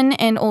area done,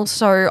 and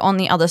also on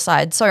the other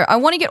side. So I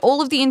want to get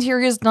all of the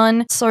interiors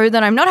done so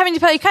that I'm not having to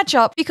play catch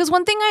up, because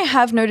one thing I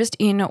have noticed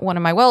in one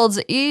of my worlds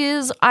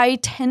is I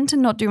tend to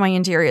not do my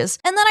interiors,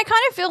 and then I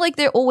kind of feel like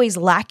they're always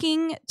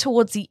lacking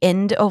towards the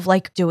end of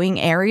like doing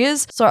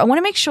areas. So I want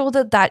to make sure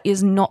that that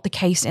is not the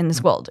case in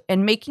this world,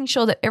 and making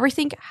sure that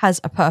everything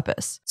has a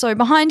purpose. So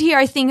behind here,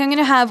 I think I'm going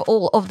to have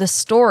all of the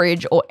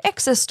storage or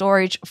excess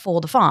storage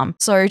for the farm.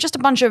 So just a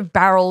bunch of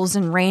barrels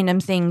and random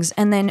things.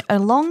 And then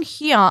along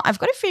here, I've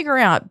got to figure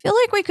out, I feel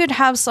like we could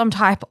have some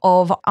type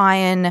of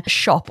iron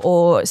shop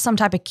or some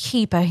type of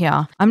keeper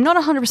here. I'm not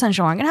 100%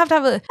 sure. I'm going to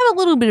have a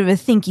little bit of a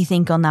thinky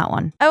think on that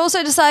one. I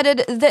also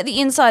decided that the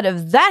inside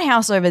of that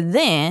house over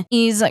there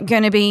is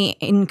going to be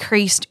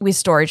increased with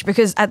storage,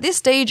 because at this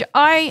stage,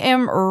 I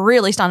am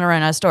really starting to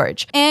run out of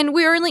storage. And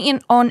we're only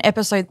on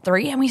episode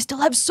 3, and we still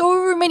have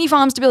so many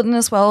farms to build in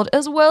this world,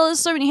 as well as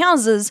so many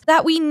houses,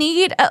 that we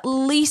need at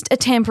least a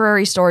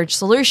temporary storage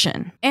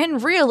solution.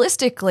 And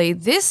realistically,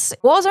 this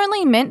was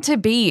only meant to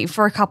be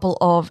for a couple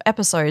of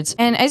episodes.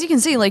 And as you can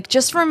see, like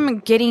just from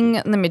getting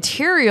the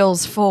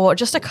materials for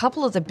just a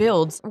couple of the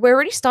builds, we're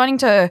already starting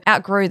to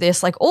outgrow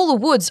this. Like all the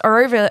woods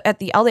are over at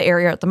the other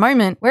area at the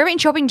moment. We've been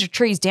chopping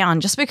trees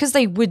down just because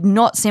they would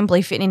not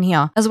simply fit in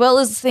here, as well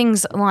as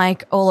things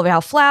like all of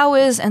our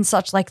flowers and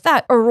such like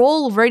that are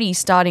already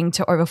starting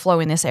to overflow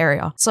in this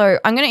area. So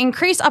I'm going to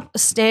increase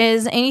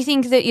upstairs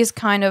anything that is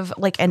kind of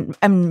like an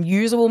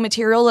unusable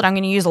material that I'm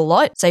going to use a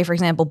lot. Say for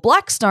example,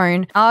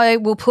 blackstone, I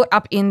will put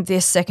up in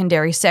this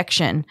secondary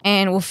section,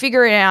 and we'll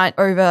figure it out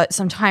over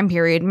some time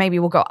period. Maybe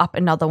we'll go up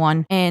another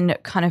one and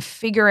kind of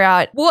figure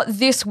out what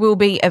this will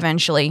be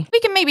eventually. We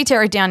can maybe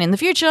tear it down in the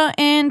future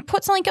and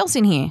put something else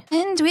in here.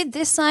 And with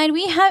this side,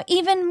 we have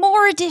even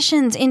more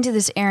additions into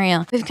this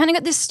area. We've kind of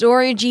got this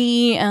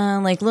storagey,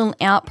 like little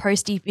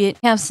outposty bit.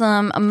 We have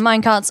some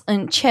minecarts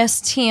and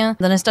chests here.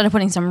 Then I started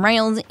putting some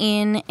rails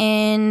in,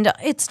 and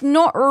it's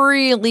not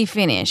really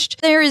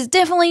finished. There is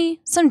definitely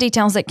some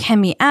details that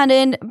can be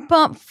added,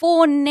 but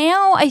for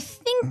now, I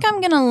think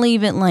I'm gonna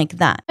leave it like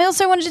that. I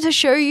also wanted to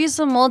show you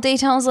some more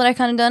details that I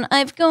kind of done.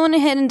 I've gone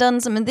ahead and done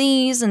some of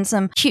these and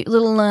some cute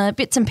little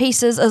bits and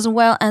pieces, as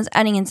well as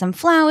adding in some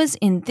flowers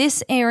in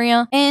this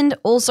area, and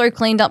also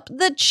cleaned up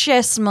the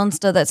chest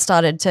monster that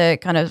started to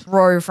kind of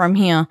grow from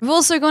here. We've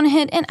also gone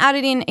ahead and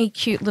added in a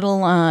cute little,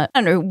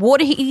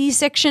 water heaty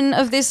section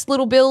of this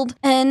little build.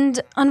 And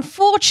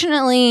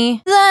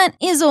unfortunately, that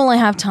is all I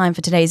have time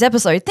for today's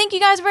episode. Thank you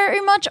guys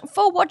very much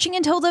for watching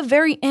until the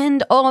very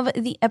end of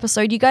the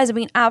episode. You guys have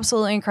been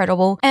absolutely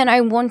incredible. And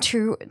I want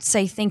to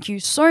say thank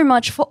you so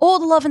much for all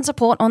the love and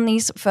support on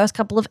these first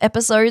couple of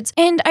episodes.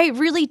 And I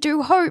really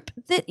do hope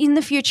that in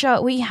the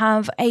future we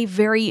have a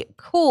very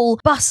cool,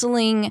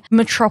 bustling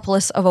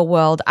metropolis of a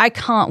world. I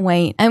can't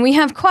wait. And we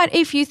have quite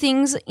a few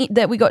things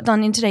that we got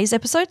done in today's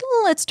episode.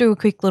 Let's do a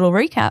quick little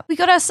recap. We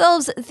got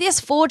ourselves this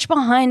forge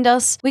behind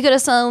us. We got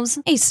ourselves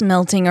a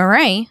smelting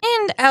array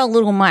and our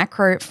little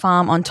micro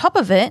farm on top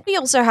of it. We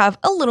also have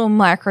a little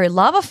micro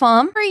lava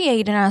farm,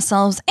 created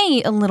ourselves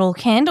a little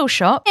candle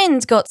shop,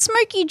 and got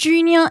Smokey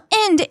Jr.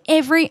 and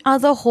every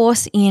other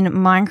horse in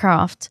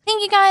Minecraft.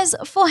 Thank you guys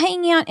for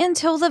hanging out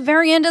until the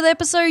very end of the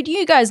episode.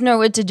 You guys know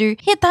what to do.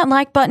 Hit that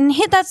like button,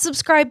 hit that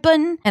subscribe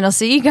button, and I'll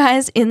see you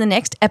guys in the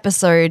next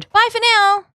episode. Bye for now.